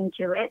responding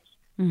to it.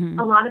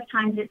 A lot of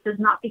times it does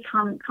not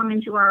come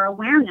into our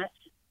awareness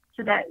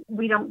so that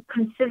we don't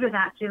consider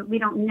that we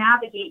don't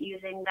navigate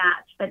using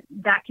that, but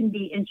that can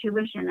be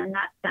intuition in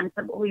that sense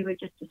of what we were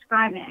just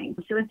describing.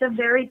 So it's a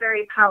very,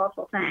 very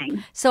powerful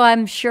thing. So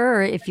I'm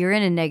sure if you're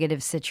in a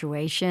negative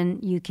situation,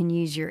 you can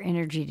use your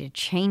energy to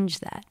change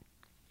that.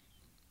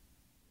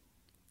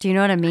 Do you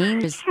know what I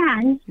mean? You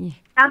can,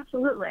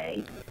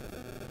 absolutely.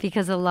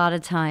 Because a lot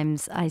of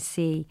times I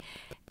see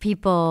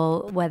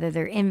people, whether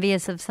they're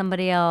envious of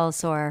somebody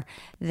else or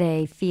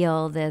they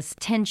feel this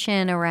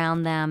tension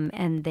around them,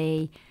 and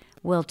they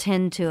will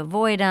tend to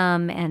avoid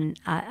them. And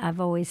I've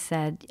always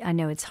said, I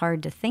know it's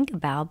hard to think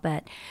about,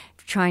 but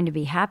trying to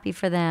be happy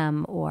for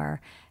them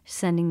or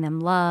sending them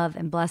love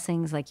and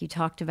blessings like you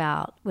talked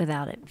about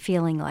without it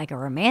feeling like a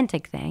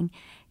romantic thing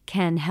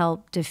can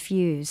help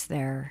diffuse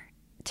their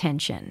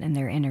tension and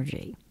their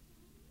energy.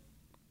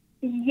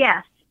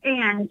 Yes,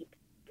 and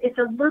it's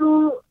a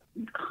little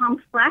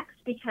complex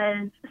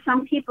because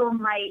some people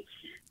might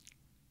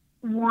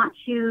want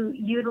to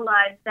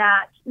utilize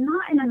that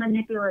not in a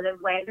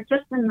manipulative way, but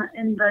just in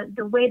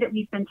the way that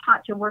we've been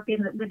taught to work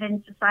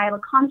within societal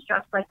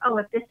constructs. Like, oh,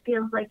 if this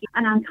feels like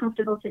an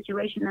uncomfortable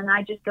situation and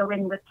I just go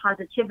in with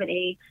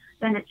positivity,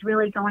 then it's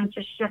really going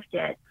to shift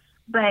it.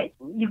 But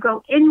you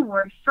go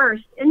inward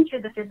first into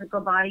the physical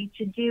body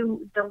to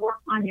do the work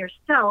on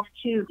yourself,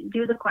 to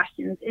do the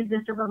questions. Is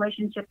this a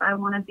relationship I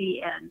want to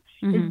be in?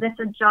 Mm-hmm. Is this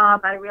a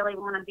job I really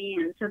want to be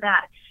in? So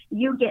that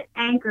you get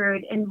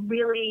anchored and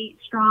really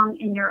strong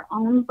in your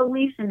own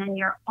beliefs and in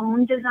your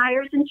own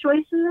desires and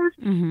choices.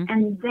 Mm-hmm.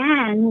 And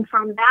then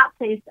from that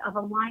place of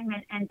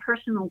alignment and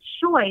personal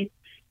choice,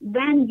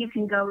 then you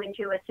can go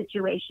into a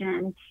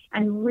situation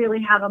and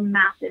really have a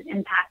massive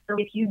impact. So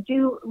if you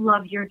do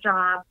love your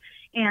job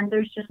and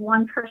there's just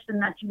one person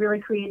that's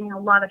really creating a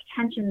lot of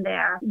tension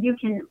there, you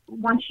can,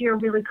 once you're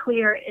really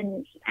clear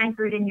and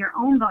anchored in your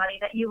own body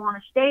that you want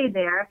to stay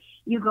there,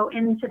 you go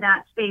into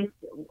that space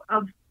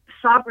of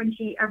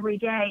sovereignty every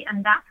day,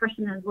 and that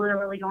person is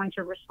literally going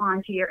to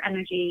respond to your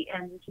energy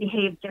and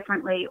behave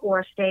differently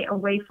or stay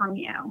away from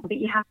you. But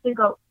you have to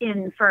go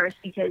in first,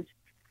 because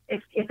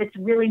if it's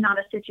really not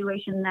a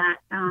situation that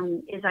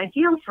is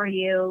ideal for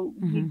you,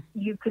 mm-hmm.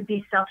 you could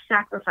be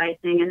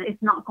self-sacrificing, and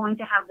it's not going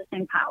to have the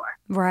same power.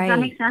 Right. Does that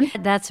make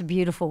sense? That's a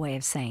beautiful way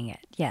of saying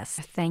it. Yes,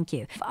 thank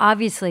you.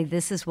 Obviously,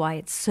 this is why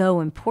it's so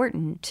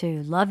important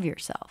to love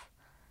yourself.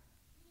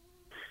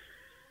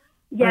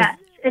 Yes.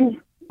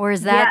 Or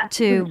is that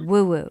too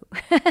woo-woo?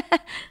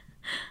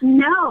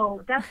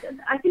 No,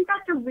 I think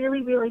that's a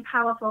really, really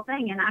powerful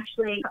thing. And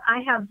actually,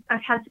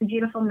 I've had some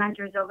beautiful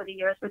mentors over the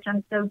years, which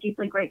I'm so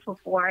deeply grateful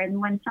for. And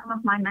when some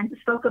of my mentors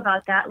spoke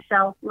about that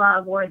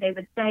self-love, or they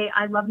would say,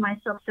 I love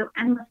myself so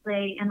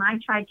endlessly, and I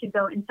tried to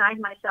go inside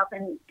myself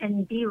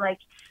and be like,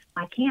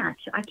 I cannot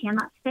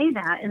say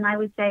that. And I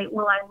would say,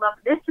 well, I love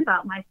this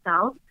about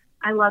myself.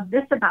 I love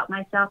this about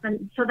myself.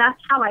 And so that's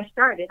how I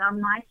started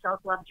on my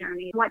self-love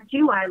journey. What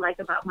do I like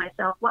about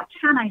myself? What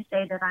can I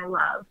say that I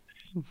love?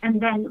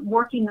 And then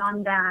working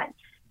on that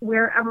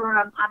wherever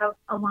I'm out of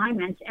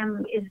alignment,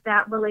 and is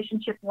that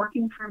relationship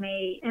working for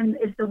me, and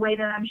is the way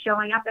that I'm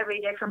showing up every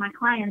day for my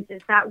clients,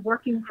 is that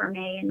working for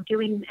me, and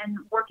doing and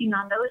working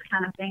on those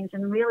kind of things,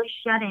 and really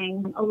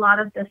shedding a lot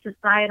of the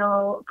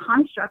societal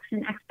constructs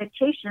and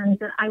expectations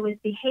that I was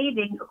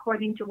behaving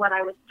according to what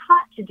I was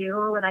taught to do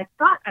or what I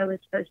thought I was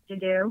supposed to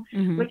do,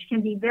 mm-hmm. which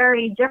can be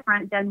very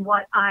different than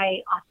what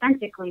I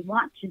authentically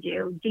want to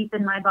do deep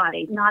in my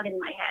body, not in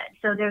my head.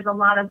 So there's a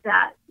lot of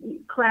that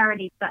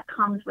clarity that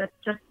comes with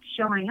just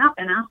showing up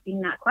and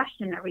asking that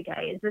question every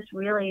day. Is this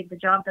really the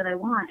job that I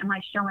want? Am I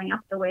showing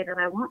up the way that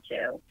I want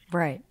to?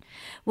 Right.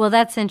 Well,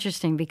 that's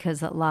interesting,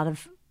 because a lot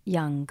of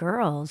young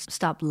girls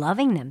stop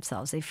loving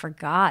themselves. They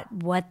forgot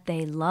what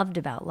they loved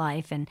about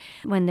life. And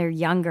when they're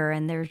younger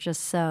and they're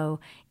just so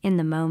in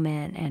the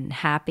moment and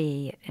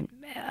happy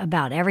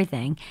about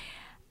everything,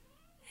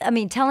 I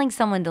mean, telling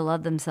someone to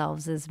love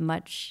themselves is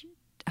much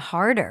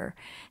harder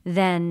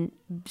than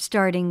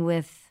starting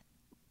with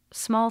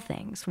small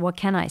things. What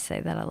can I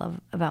say that I love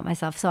about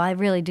myself? So I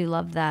really do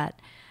love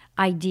that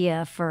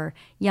idea for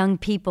young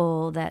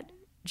people that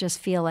just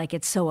feel like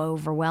it's so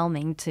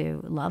overwhelming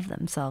to love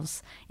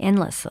themselves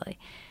endlessly.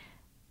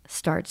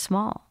 Start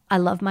small. I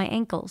love my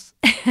ankles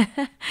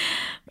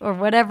or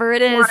whatever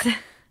it is.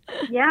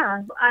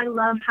 Yeah, I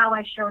love how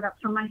I showed up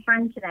for my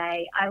friend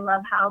today. I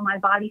love how my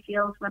body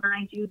feels when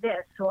I do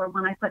this, or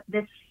when I put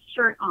this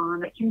shirt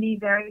on. It can be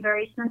very,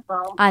 very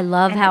simple. I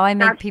love how I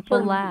make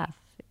people laugh.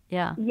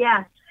 Yeah.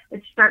 Yes.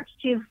 It starts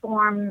to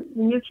form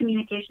new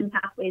communication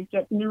pathways,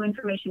 get new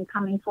information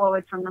coming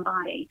forward from the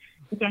body.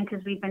 Again,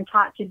 because we've been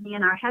taught to be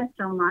in our head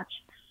so much,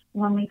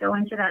 when we go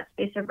into that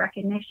space of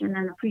recognition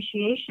and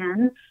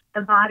appreciation,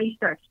 the body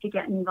starts to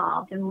get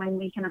involved. And when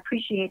we can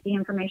appreciate the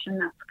information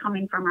that's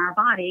coming from our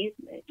bodies,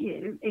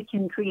 it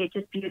can create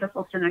just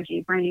beautiful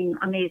synergy, bringing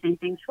amazing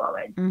things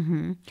forward.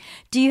 Mm-hmm.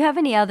 Do you have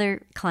any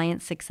other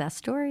client success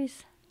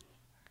stories?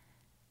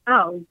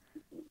 Oh,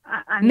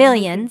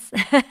 millions.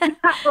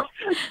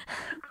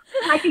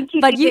 I can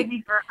keep but you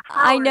busy for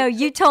hours. I know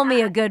you told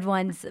me a good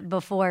ones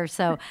before,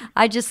 so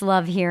I just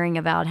love hearing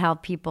about how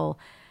people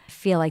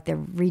feel like they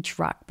reach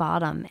rock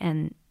bottom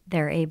and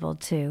they're able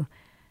to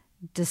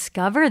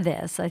discover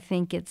this. I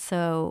think it's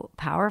so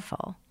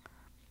powerful.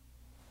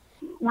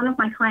 One of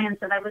my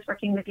clients that I was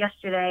working with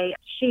yesterday,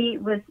 she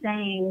was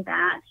saying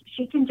that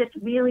she can just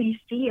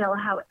really feel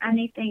how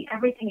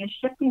everything is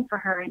shifting for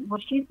her. And well,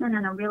 she's been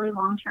in a really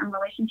long-term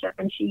relationship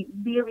and she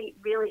really,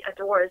 really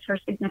adores her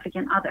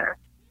significant other.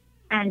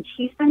 And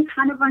he's been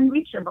kind of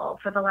unreachable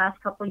for the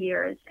last couple of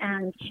years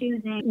and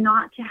choosing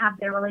not to have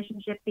their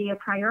relationship be a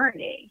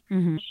priority.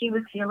 Mm-hmm. She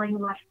was feeling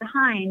left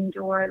behind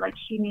or like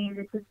she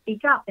needed to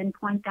speak up and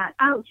point that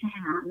out to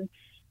him.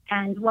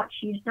 And what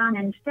she's done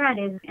instead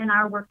is in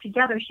our work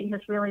together, she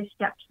has really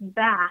stepped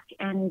back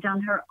and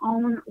done her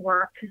own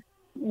work.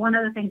 One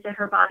of the things that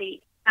her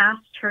body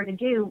asked her to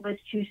do was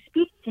to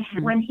speak to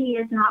him when he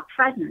is not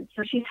present.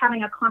 So she's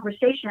having a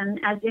conversation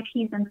as if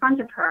he's in front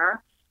of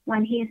her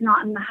when he's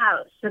not in the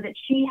house, so that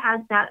she has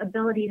that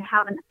ability to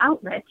have an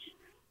outlet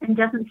and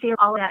doesn't feel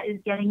all that is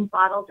getting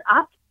bottled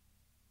up.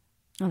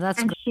 Oh, that's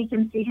and great. She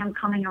can see him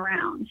coming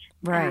around.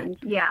 Right. And,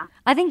 yeah.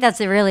 I think that's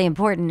really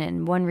important,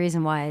 and one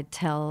reason why I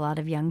tell a lot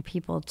of young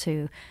people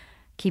to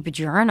keep a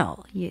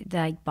journal.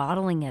 Like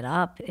bottling it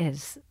up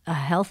is a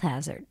health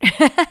hazard.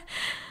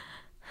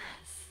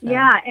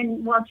 Yeah,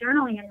 and while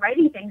journaling and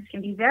writing things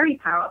can be very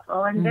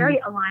powerful and very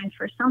aligned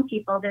for some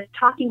people, there's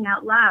talking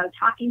out loud,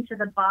 talking to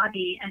the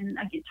body and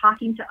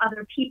talking to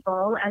other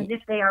people as if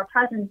they are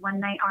present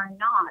when they are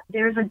not.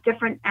 There's a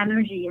different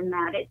energy in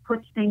that. It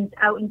puts things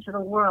out into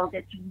the world.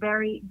 It's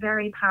very,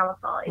 very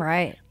powerful.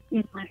 Right.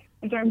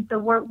 Again, the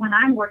work when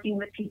I'm working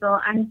with people,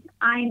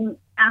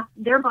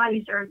 their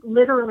bodies are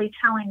literally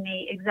telling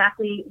me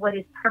exactly what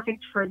is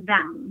perfect for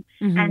them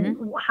and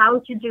how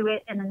to do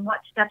it and in what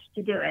steps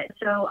to do it.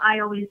 So I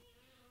always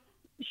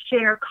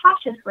share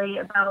cautiously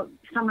about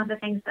some of the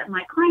things that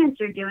my clients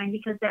are doing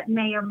because that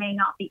may or may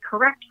not be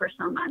correct for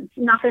someone.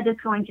 Not that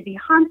it's going to be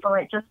harmful,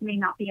 it just may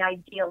not be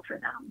ideal for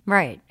them.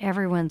 Right.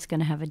 Everyone's going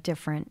to have a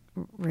different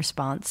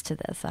response to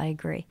this. I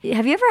agree.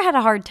 Have you ever had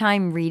a hard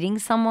time reading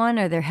someone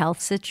or their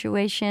health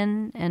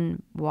situation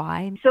and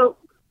why? So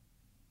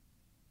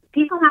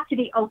people have to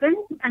be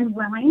open and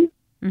willing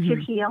to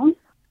heal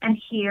and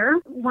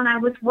hear. When I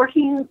was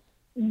working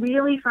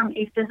really from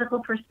a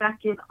physical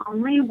perspective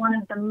only, one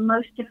of the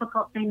most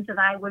difficult things that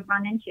I would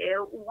run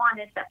into,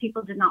 one is that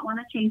people did not want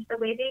to change the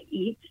way they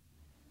eat,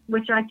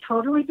 which I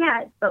totally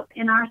get, but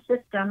in our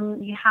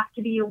system, you have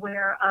to be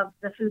aware of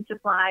the food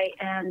supply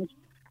and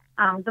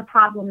the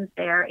problems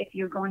there if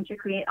you're going to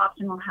create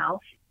optimal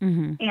health.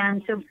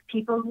 And so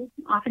people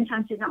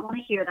oftentimes did not want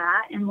to hear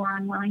that and were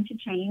unwilling to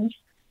change.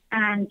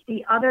 And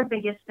the other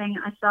biggest thing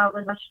I saw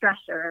was a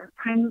stressor,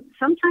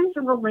 sometimes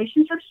a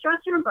relationship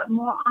stressor, but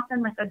more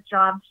often like a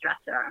job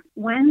stressor.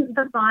 When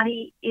the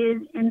body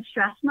is in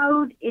stress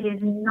mode, it is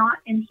not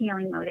in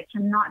healing mode. It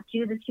cannot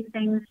do the two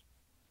things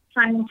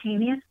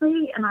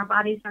simultaneously, and our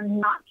bodies are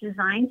not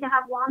designed to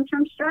have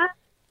long-term stress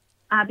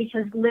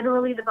because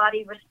literally the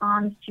body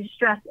responds to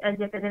stress as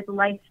if it is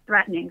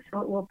life-threatening.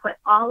 So it will put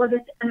all of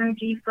its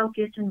energy,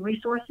 focus, and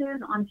resources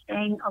on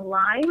staying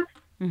alive,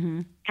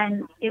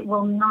 and it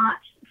will not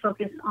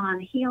focus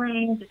on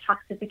healing,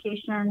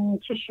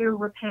 detoxification, tissue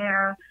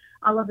repair,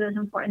 all of those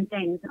important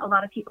things. A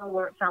lot of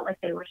people felt like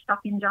they were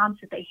stuck in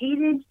jobs that they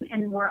hated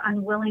and were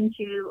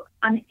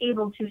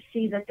unable to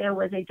see that there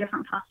was a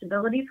different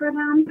possibility for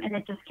them, and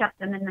it just kept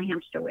them in the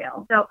hamster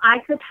wheel. So I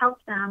could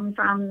help them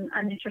from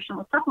a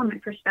nutritional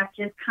supplement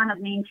perspective kind of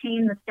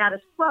maintain the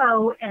status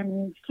quo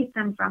and keep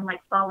them from like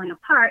falling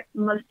apart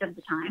most of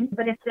the time.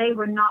 But if they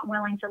were not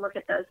willing to look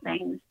at those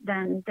things,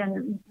 then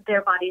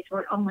their bodies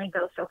would only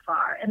go so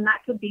far. And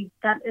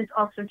that is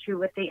also true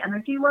with the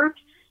energy work.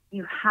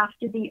 You have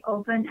to be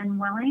open and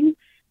willing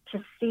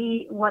to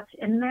see what's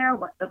in there,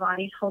 what the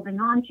body's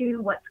holding on to,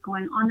 what's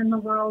going on in the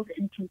world,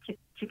 and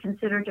to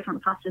consider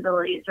different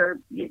possibilities, or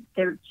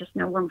there's just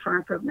no room for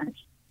improvement.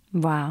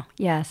 Wow.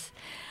 Yes.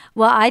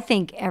 Well, I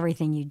think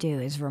everything you do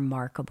is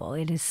remarkable.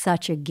 It is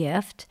such a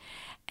gift.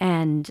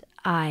 And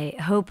I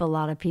hope a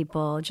lot of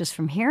people, just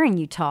from hearing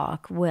you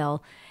talk,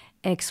 will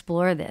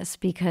explore this,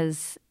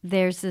 because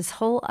there's this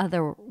whole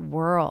other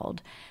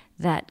world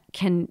that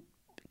can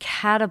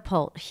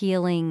catapult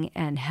healing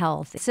and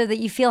health so that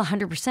you feel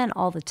 100%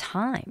 all the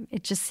time.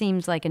 It just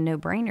seems like a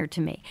no-brainer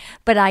to me.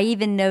 But I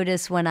even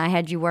noticed when I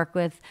had you work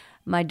with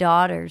my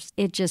daughters,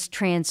 it just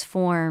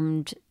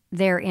transformed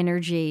their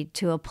energy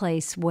to a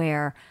place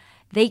where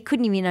they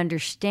couldn't even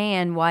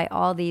understand why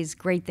all these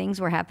great things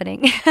were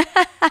happening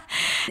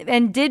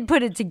and did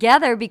put it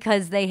together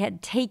because they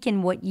had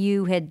taken what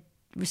you had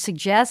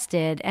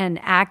suggested and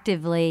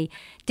actively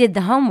did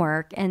the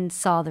homework and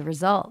saw the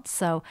results.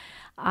 So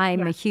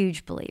I'm a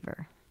huge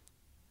believer.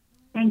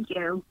 Thank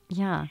you.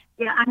 Yeah.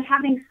 Yeah, I'm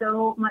having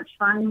so much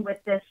fun with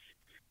this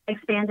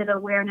expanded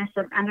awareness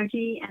of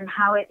energy and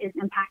how it is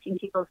impacting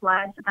people's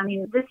lives. I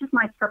mean, this is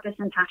my purpose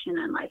and passion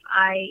in life.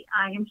 I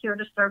am here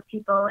to serve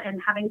people,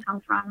 and having come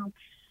from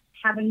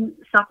having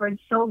suffered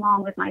so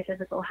long with my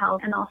physical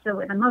health and also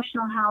with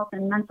emotional health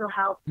and mental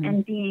health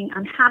and being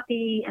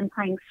unhappy and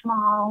playing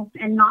small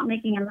and not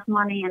making enough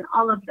money and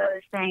all of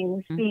those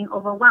things, being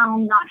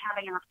overwhelmed, not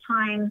having enough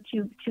time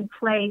to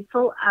play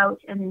full out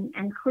and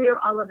clear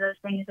all of those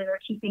things that are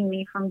keeping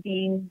me from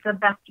being the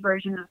best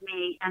version of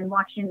me, and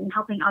watching and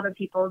helping other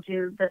people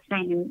do the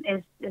same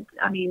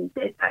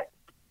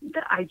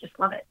I just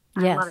love it.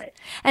 Yes. I love it.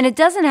 And it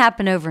doesn't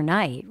happen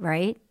overnight,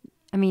 right?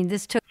 I mean,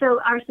 this took... So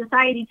our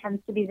society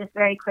tends to be this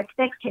very quick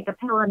fix, take a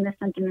pill and the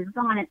symptom is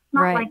gone. It's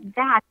not like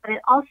that, but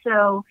it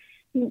also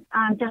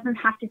doesn't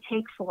have to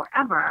take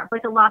forever.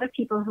 With a lot of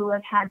people who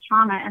have had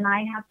trauma, and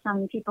I have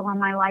some people in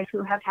my life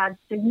who have had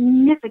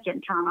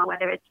significant trauma,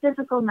 whether it's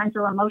physical,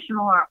 mental,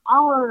 emotional, or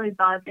all of the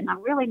above in a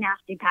really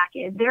nasty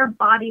package, their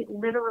body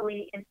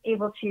literally is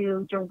able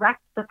to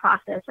direct the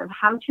process of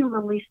how to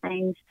release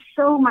things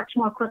so much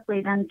more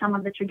quickly than some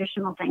of the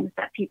traditional things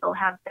that people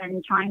have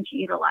been trying to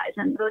utilize.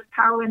 And there's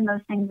power in those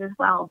things as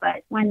well.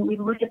 But when we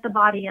look at the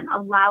body and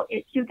allow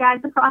it to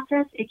guide the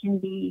process, it can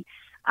be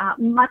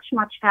much,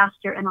 much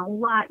faster and a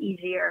lot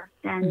easier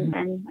than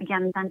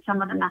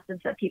some of the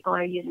methods that people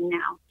are using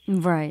now.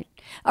 Right.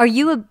 Are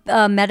you a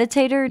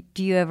meditator?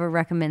 Do you ever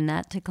recommend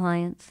that to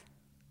clients?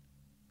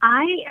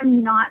 I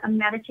am not a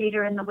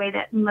meditator in the way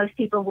that most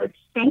people would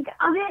think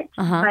of it,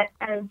 but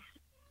as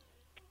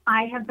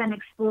I have been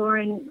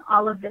exploring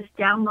all of this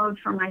download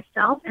for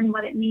myself and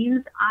what it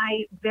means,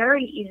 I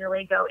very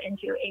easily go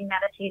into a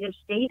meditative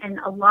state, and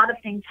a lot of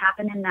things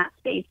happen in that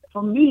space.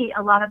 For me,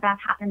 a lot of that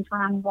happens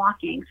when I'm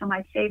walking. So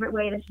my favorite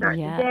way to start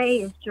the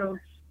day is to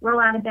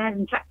roll out of bed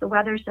and check the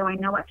weather so I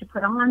know what to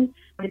put on,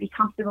 to be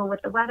comfortable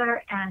with the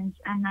weather, and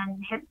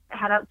then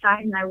head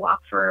outside and I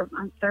walk for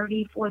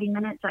 30, 40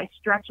 minutes. I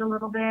stretch a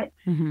little bit,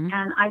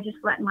 and I just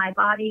let my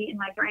body and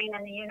my brain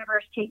and the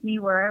universe take me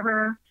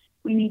wherever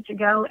we need to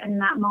go in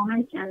that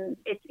moment. And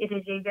it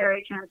is a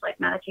very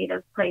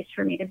meditative place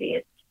for me to be.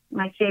 It's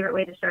my favorite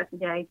way to start the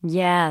day.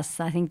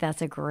 Yes, I think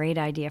that's a great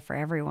idea for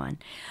everyone.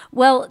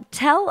 Well,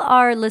 tell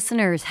our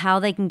listeners how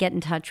they can get in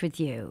touch with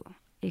you.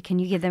 Can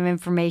you give them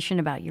information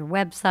about your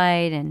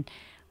website and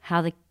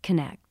how they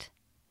connect?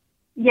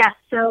 Yes,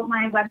 so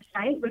my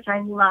website, which I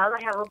love,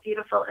 I have a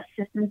beautiful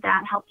assistant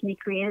that helps me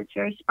create. It's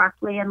very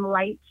sparkly and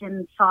light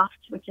and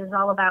soft, which is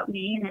all about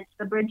me, and it's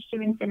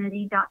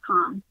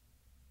thebridgetoinfinity.com.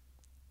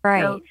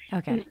 Right. So,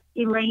 okay.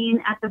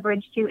 Elaine at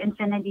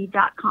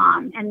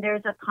thebridgetoinfinity.com. And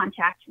there's a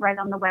contact right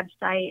on the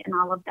website and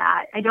all of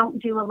that. I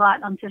don't do a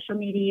lot on social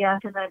media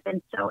because I've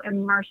been so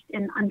immersed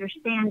in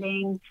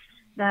understanding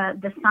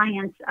the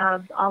science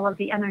of all of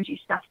the energy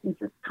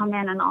substances come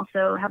in, and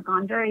also have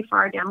gone very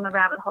far down the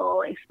rabbit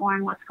hole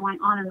exploring what's going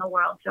on in the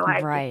world. So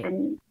I've just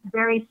been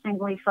very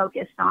singly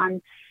focused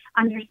on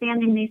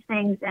understanding these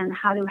things and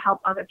how to help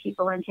other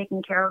people and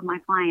taking care of my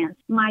clients.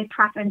 My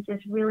preference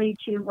is really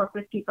to work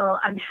with people.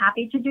 I'm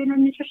happy to do the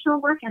nutritional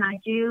work, and I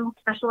do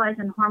specialize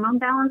in hormone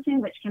balancing,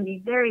 which can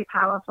be very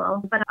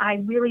powerful, but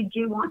I really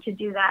do want to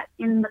do that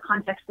in the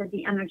context of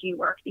the energy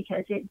work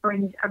because it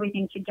brings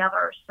everything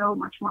together so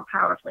much more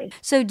powerfully.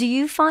 So do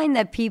you find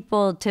that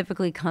people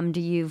typically come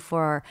to you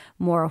for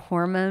more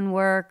hormone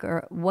work,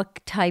 or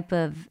what type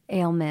of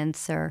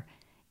ailments or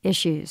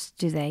issues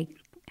do they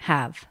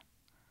have?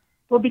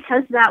 Well,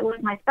 because that was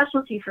my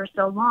specialty for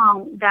so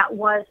long, that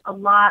was a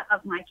lot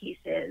of my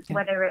cases,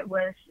 whether it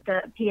was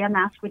the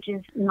PMS, which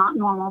is not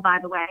normal, by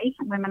the way.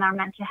 Women are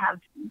meant to have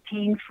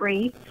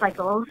pain-free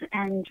cycles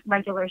and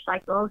regular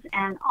cycles,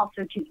 and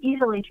also to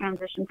easily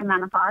transition to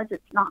menopause.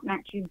 It's not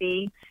meant to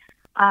be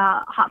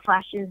hot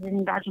flashes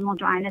and vaginal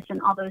dryness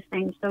and all those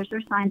things. Those are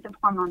signs of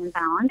hormone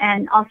imbalance.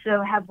 And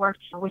also have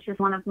worked, which is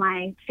one of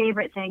my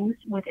favorite things,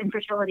 with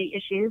infertility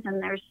issues.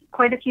 And there's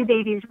quite a few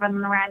babies running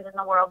around in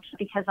the world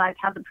because I've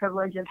had the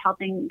privilege of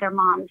helping their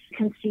moms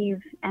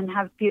conceive and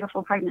have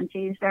beautiful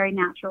pregnancies very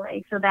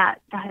naturally. So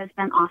that has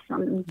been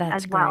awesome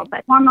as well.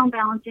 But hormone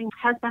balancing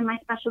has been my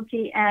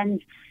specialty,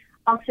 and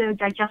also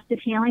digestive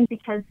healing,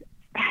 because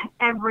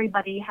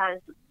everybody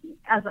has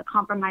a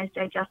compromised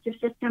digestive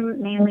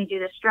system, mainly due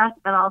to stress,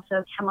 but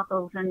also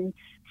chemicals and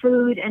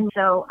food. And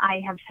so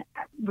I have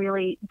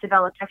really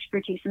developed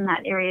expertise in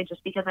that area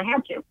just because I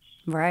had to.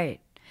 Right.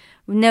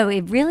 No,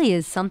 it really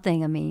is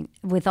something. I mean,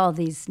 with all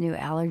these new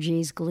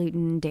allergies,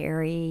 gluten,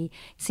 dairy,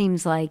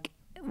 seems like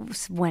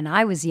when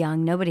I was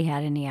young, nobody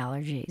had any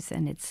allergies,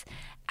 and it's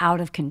out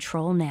of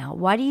control now.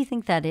 Why do you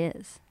think that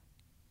is?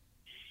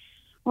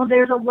 Well,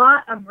 there's a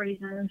lot of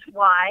reasons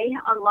why.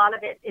 A lot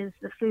of it is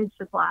the food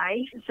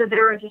supply. So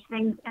there are just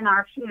things in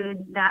our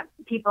food that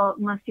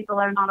most people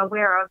are not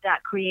aware of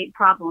that create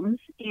problems.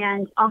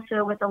 And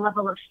also with the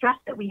level of stress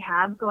that we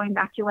have, going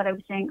back to what I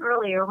was saying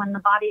earlier, when the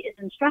body is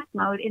in stress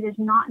mode, it is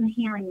not in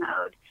healing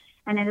mode.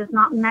 And it is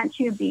not meant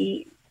to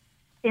be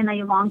in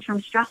a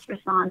long-term stress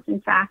response. In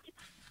fact,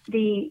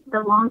 the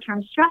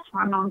long-term stress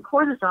hormone,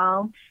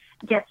 cortisol,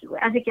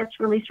 as it gets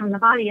released from the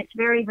body, it's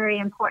very, very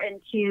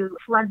important to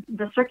flood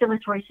the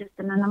circulatory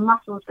system and the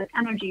muscles with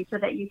energy so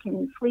that you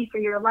can flee for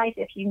your life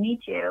if you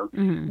need to.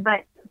 Mm-hmm.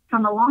 But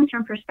from a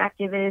long-term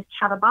perspective, it is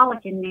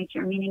catabolic in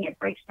nature, meaning it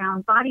breaks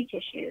down body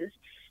tissues.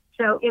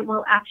 So it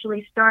will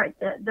actually start,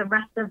 the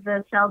rest of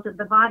the cells of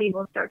the body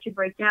will start to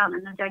break down,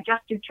 and the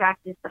digestive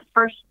tract is the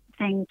first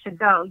thing to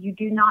go. You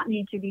do not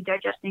need to be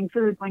digesting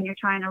food when you're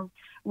trying to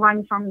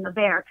run from the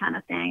bear kind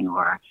of thing,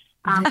 or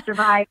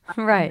survive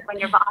right. when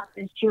your boss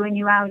is chewing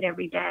you out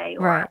every day,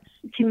 or right.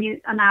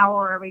 commute an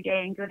hour every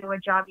day and go to a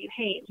job you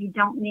hate. You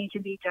don't need to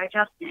be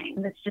digesting.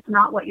 That's just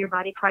not what your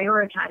body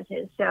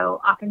prioritizes.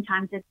 So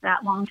oftentimes it's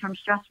that long-term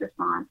stress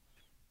response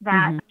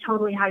that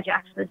totally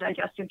hijacks the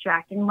digestive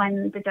tract. And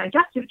when the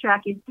digestive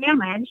tract is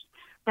damaged,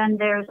 then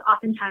there's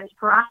oftentimes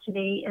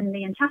porosity in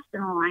the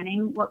intestinal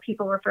lining, what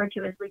people refer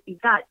to as leaky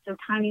gut. So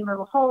tiny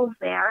little holes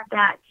there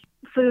that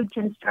food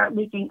can start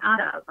leaking out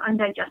of,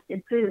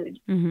 undigested food.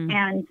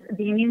 And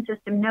the immune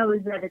system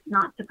knows that it's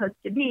not supposed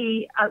to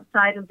be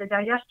outside of the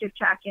digestive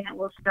tract, and it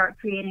will start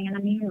creating an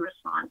immune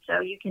response.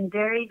 So you can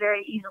very,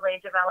 very easily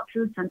develop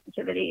food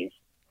sensitivities.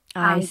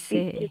 I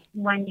see.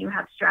 When you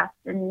have stress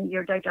and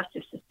your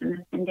digestive system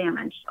has been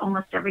damaged.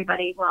 Almost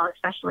everybody, well,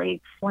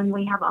 especially when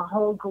we have a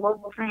whole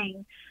global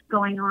thing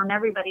going on,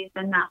 everybody's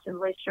been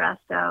massively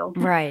stressed. So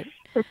right.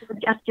 the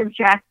digestive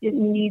tract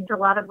needs a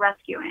lot of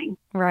rescuing.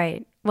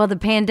 Right. Well, the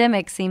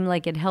pandemic seemed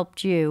like it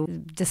helped you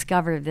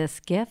discover this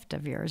gift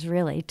of yours,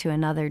 really, to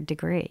another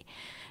degree.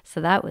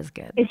 So that was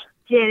good. It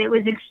did. It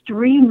was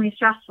extremely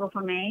stressful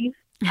for me.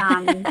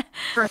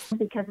 First,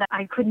 because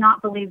I could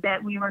not believe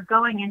that we were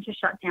going into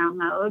shutdown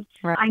mode.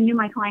 Right. I knew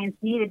my clients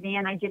needed me,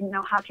 and I didn't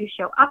know how to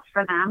show up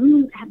for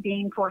them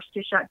being forced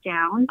to shut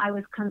down. I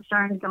was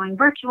concerned going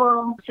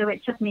virtual, so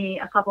it took me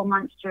a couple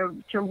months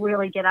to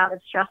really get out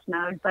of stress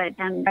mode. But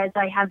then as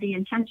I had the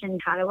intention,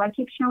 how do I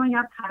keep showing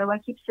up? How do I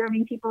keep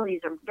serving people?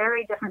 These are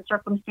very different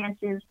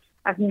circumstances.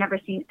 I've never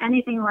seen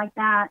anything like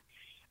that.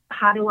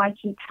 How do I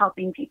keep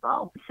helping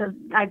people? So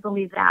I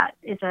believe that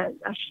is a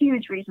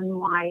huge reason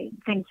why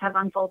things have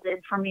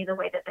unfolded for me the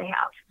way that they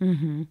have.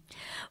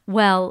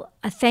 Well,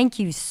 thank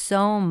you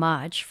so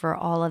much for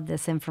all of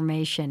this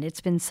information.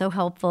 It's been so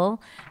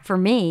helpful for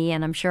me,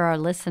 and I'm sure our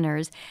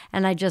listeners.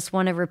 And I just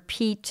want to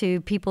repeat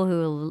to people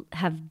who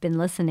have been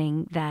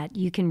listening that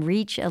you can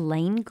reach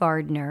Elaine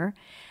Gardner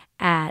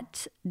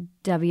at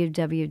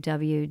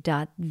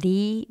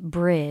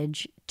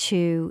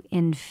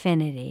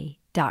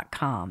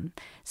www.thebridgetoinfinity.com.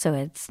 So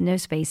it's no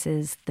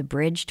spaces,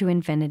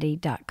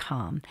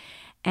 thebridgetoinfinity.com.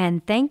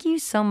 And thank you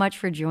so much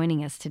for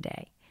joining us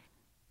today.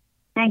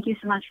 Thank you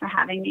so much for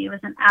having me. It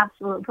was an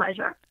absolute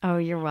pleasure. Oh,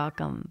 you're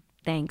welcome.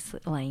 Thanks,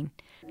 Elaine.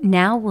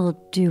 Now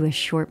we'll do a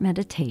short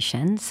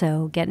meditation.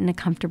 So get in a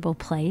comfortable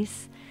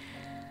place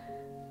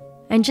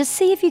and just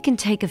see if you can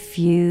take a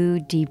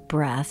few deep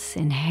breaths.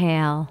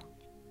 Inhale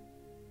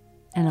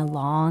and a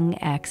long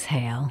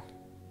exhale.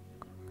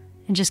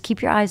 And just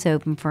keep your eyes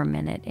open for a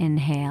minute.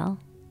 Inhale.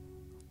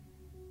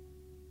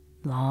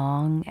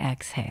 Long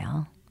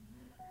exhale.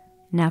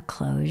 Now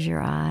close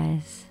your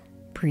eyes.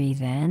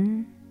 Breathe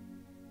in.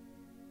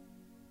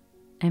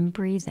 And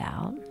breathe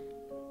out.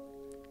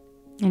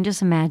 And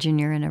just imagine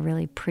you're in a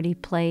really pretty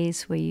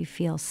place where you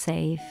feel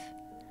safe.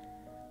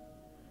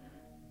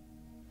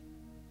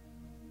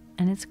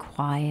 And it's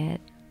quiet.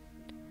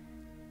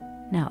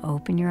 Now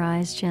open your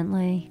eyes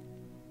gently.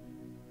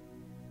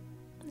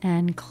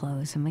 And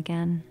close them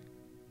again.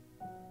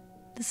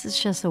 This is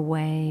just a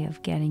way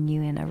of getting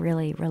you in a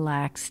really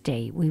relaxed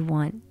state. We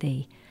want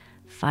the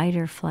fight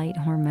or flight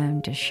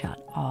hormone to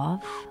shut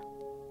off.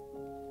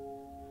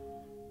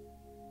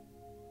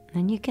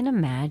 And you can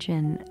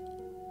imagine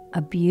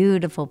a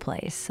beautiful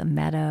place, a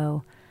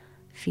meadow,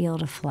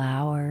 field of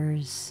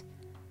flowers,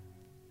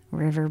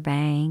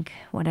 riverbank,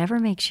 whatever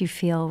makes you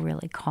feel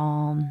really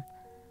calm.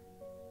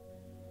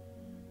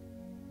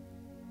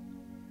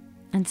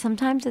 And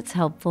sometimes it's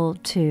helpful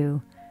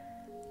to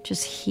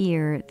just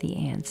hear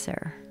the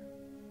answer.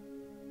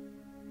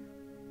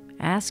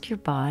 Ask your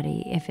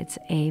body if it's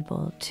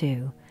able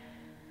to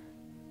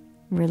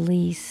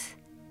release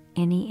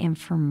any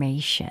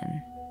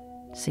information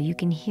so you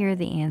can hear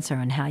the answer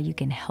on how you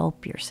can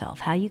help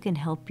yourself, how you can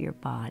help your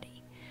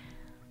body.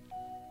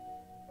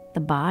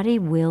 The body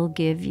will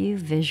give you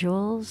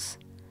visuals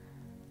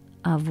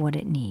of what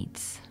it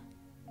needs,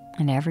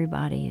 and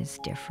everybody is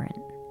different.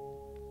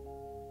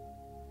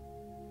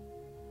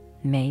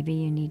 Maybe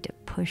you need to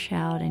push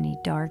out any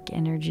dark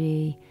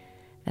energy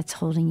that's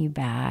holding you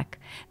back.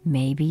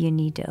 Maybe you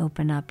need to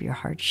open up your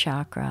heart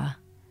chakra.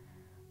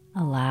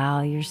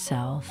 Allow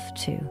yourself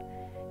to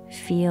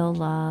feel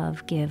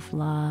love, give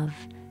love,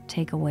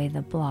 take away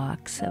the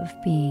blocks of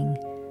being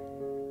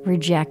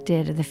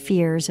rejected, or the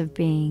fears of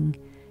being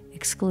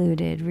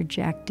excluded,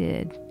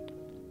 rejected.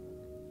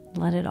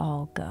 Let it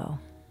all go.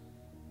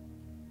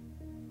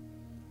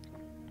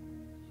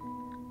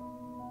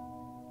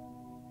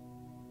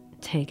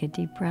 Take a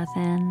deep breath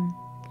in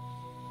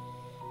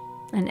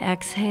and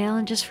exhale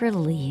and just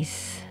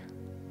release.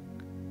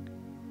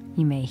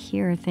 You may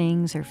hear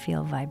things or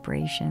feel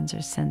vibrations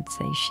or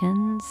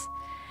sensations,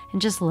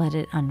 and just let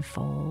it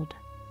unfold.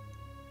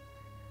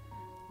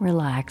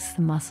 Relax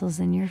the muscles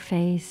in your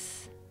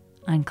face,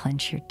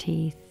 unclench your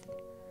teeth,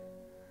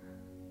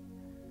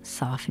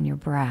 soften your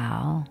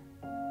brow,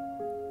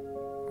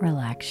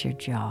 Relax your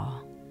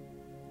jaw.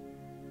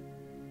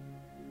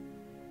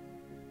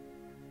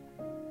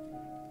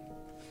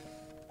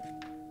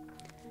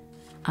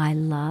 I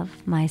love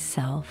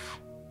myself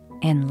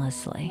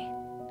endlessly.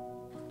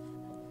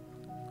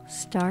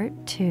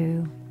 Start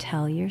to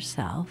tell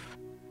yourself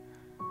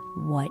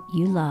what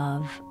you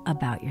love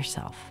about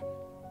yourself.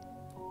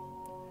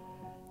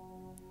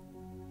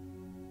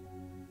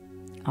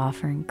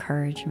 Offer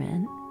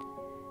encouragement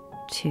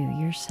to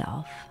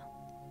yourself.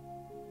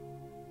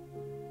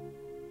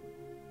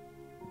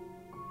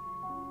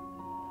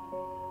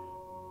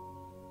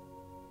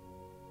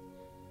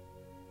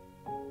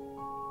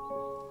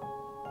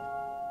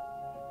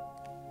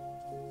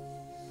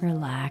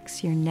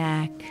 Relax your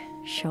neck,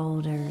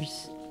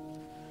 shoulders,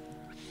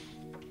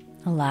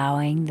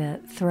 allowing the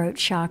throat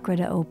chakra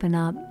to open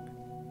up.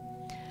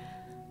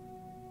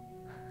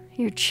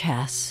 Your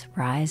chest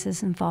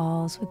rises and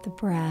falls with the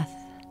breath.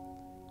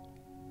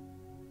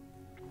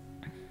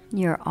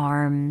 Your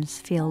arms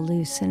feel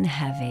loose and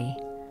heavy.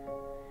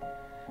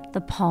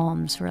 The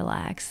palms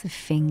relax, the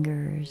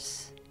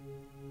fingers.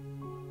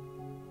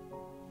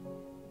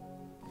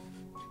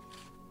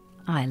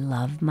 I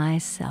love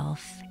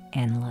myself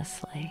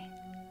endlessly.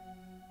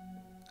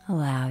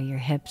 Allow your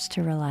hips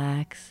to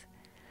relax.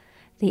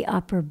 The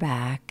upper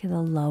back,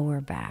 the lower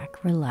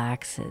back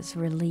relaxes,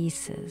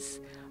 releases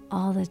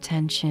all the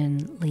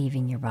tension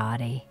leaving your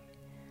body.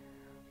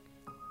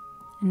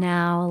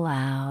 Now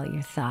allow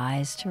your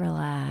thighs to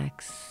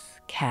relax,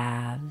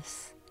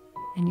 calves,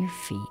 and your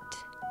feet.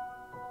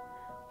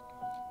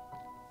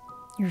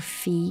 Your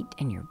feet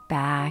and your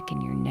back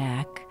and your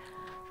neck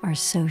are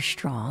so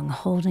strong,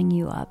 holding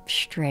you up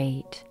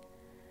straight,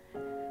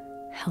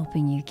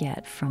 helping you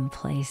get from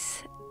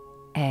place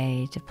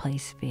A to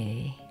place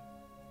B.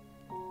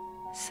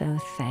 So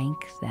thank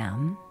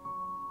them,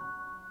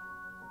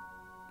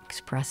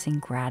 expressing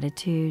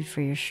gratitude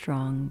for your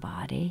strong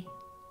body.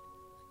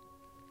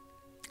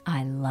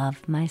 I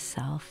love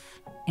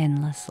myself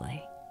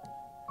endlessly.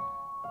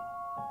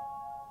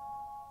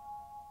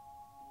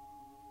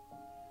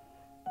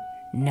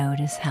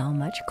 Notice how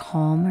much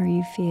calmer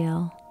you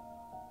feel,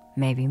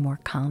 maybe more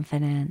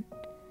confident,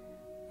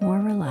 more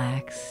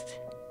relaxed.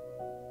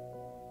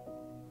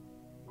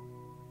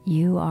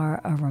 You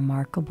are a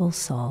remarkable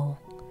soul.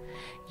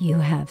 You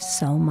have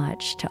so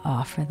much to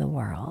offer the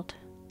world.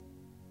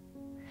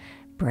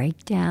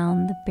 Break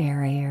down the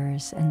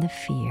barriers and the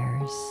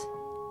fears.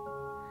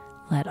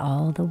 Let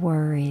all the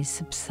worries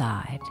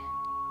subside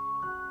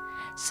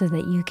so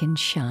that you can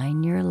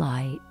shine your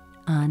light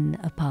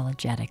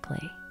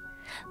unapologetically.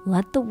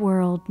 Let the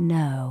world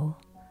know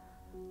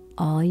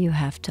all you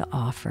have to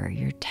offer,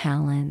 your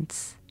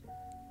talents,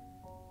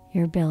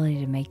 your ability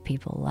to make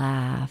people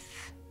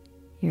laugh,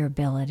 your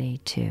ability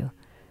to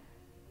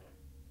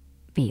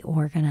be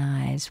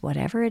organized,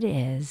 whatever it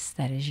is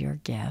that is your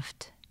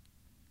gift.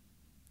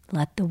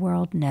 Let the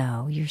world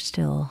know you're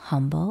still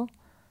humble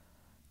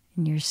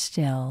and you're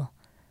still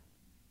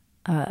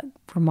a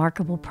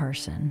remarkable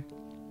person.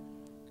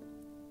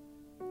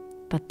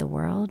 But the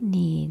world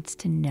needs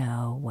to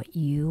know what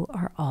you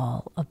are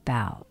all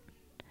about.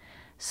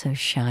 So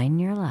shine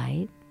your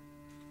light.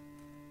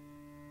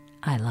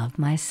 I love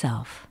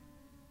myself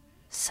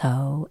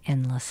so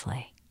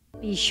endlessly.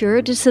 Be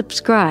sure to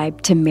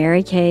subscribe to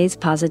Mary Kay's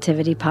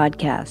Positivity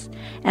Podcast,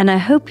 and I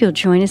hope you'll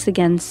join us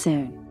again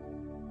soon.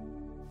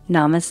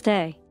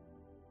 Namaste.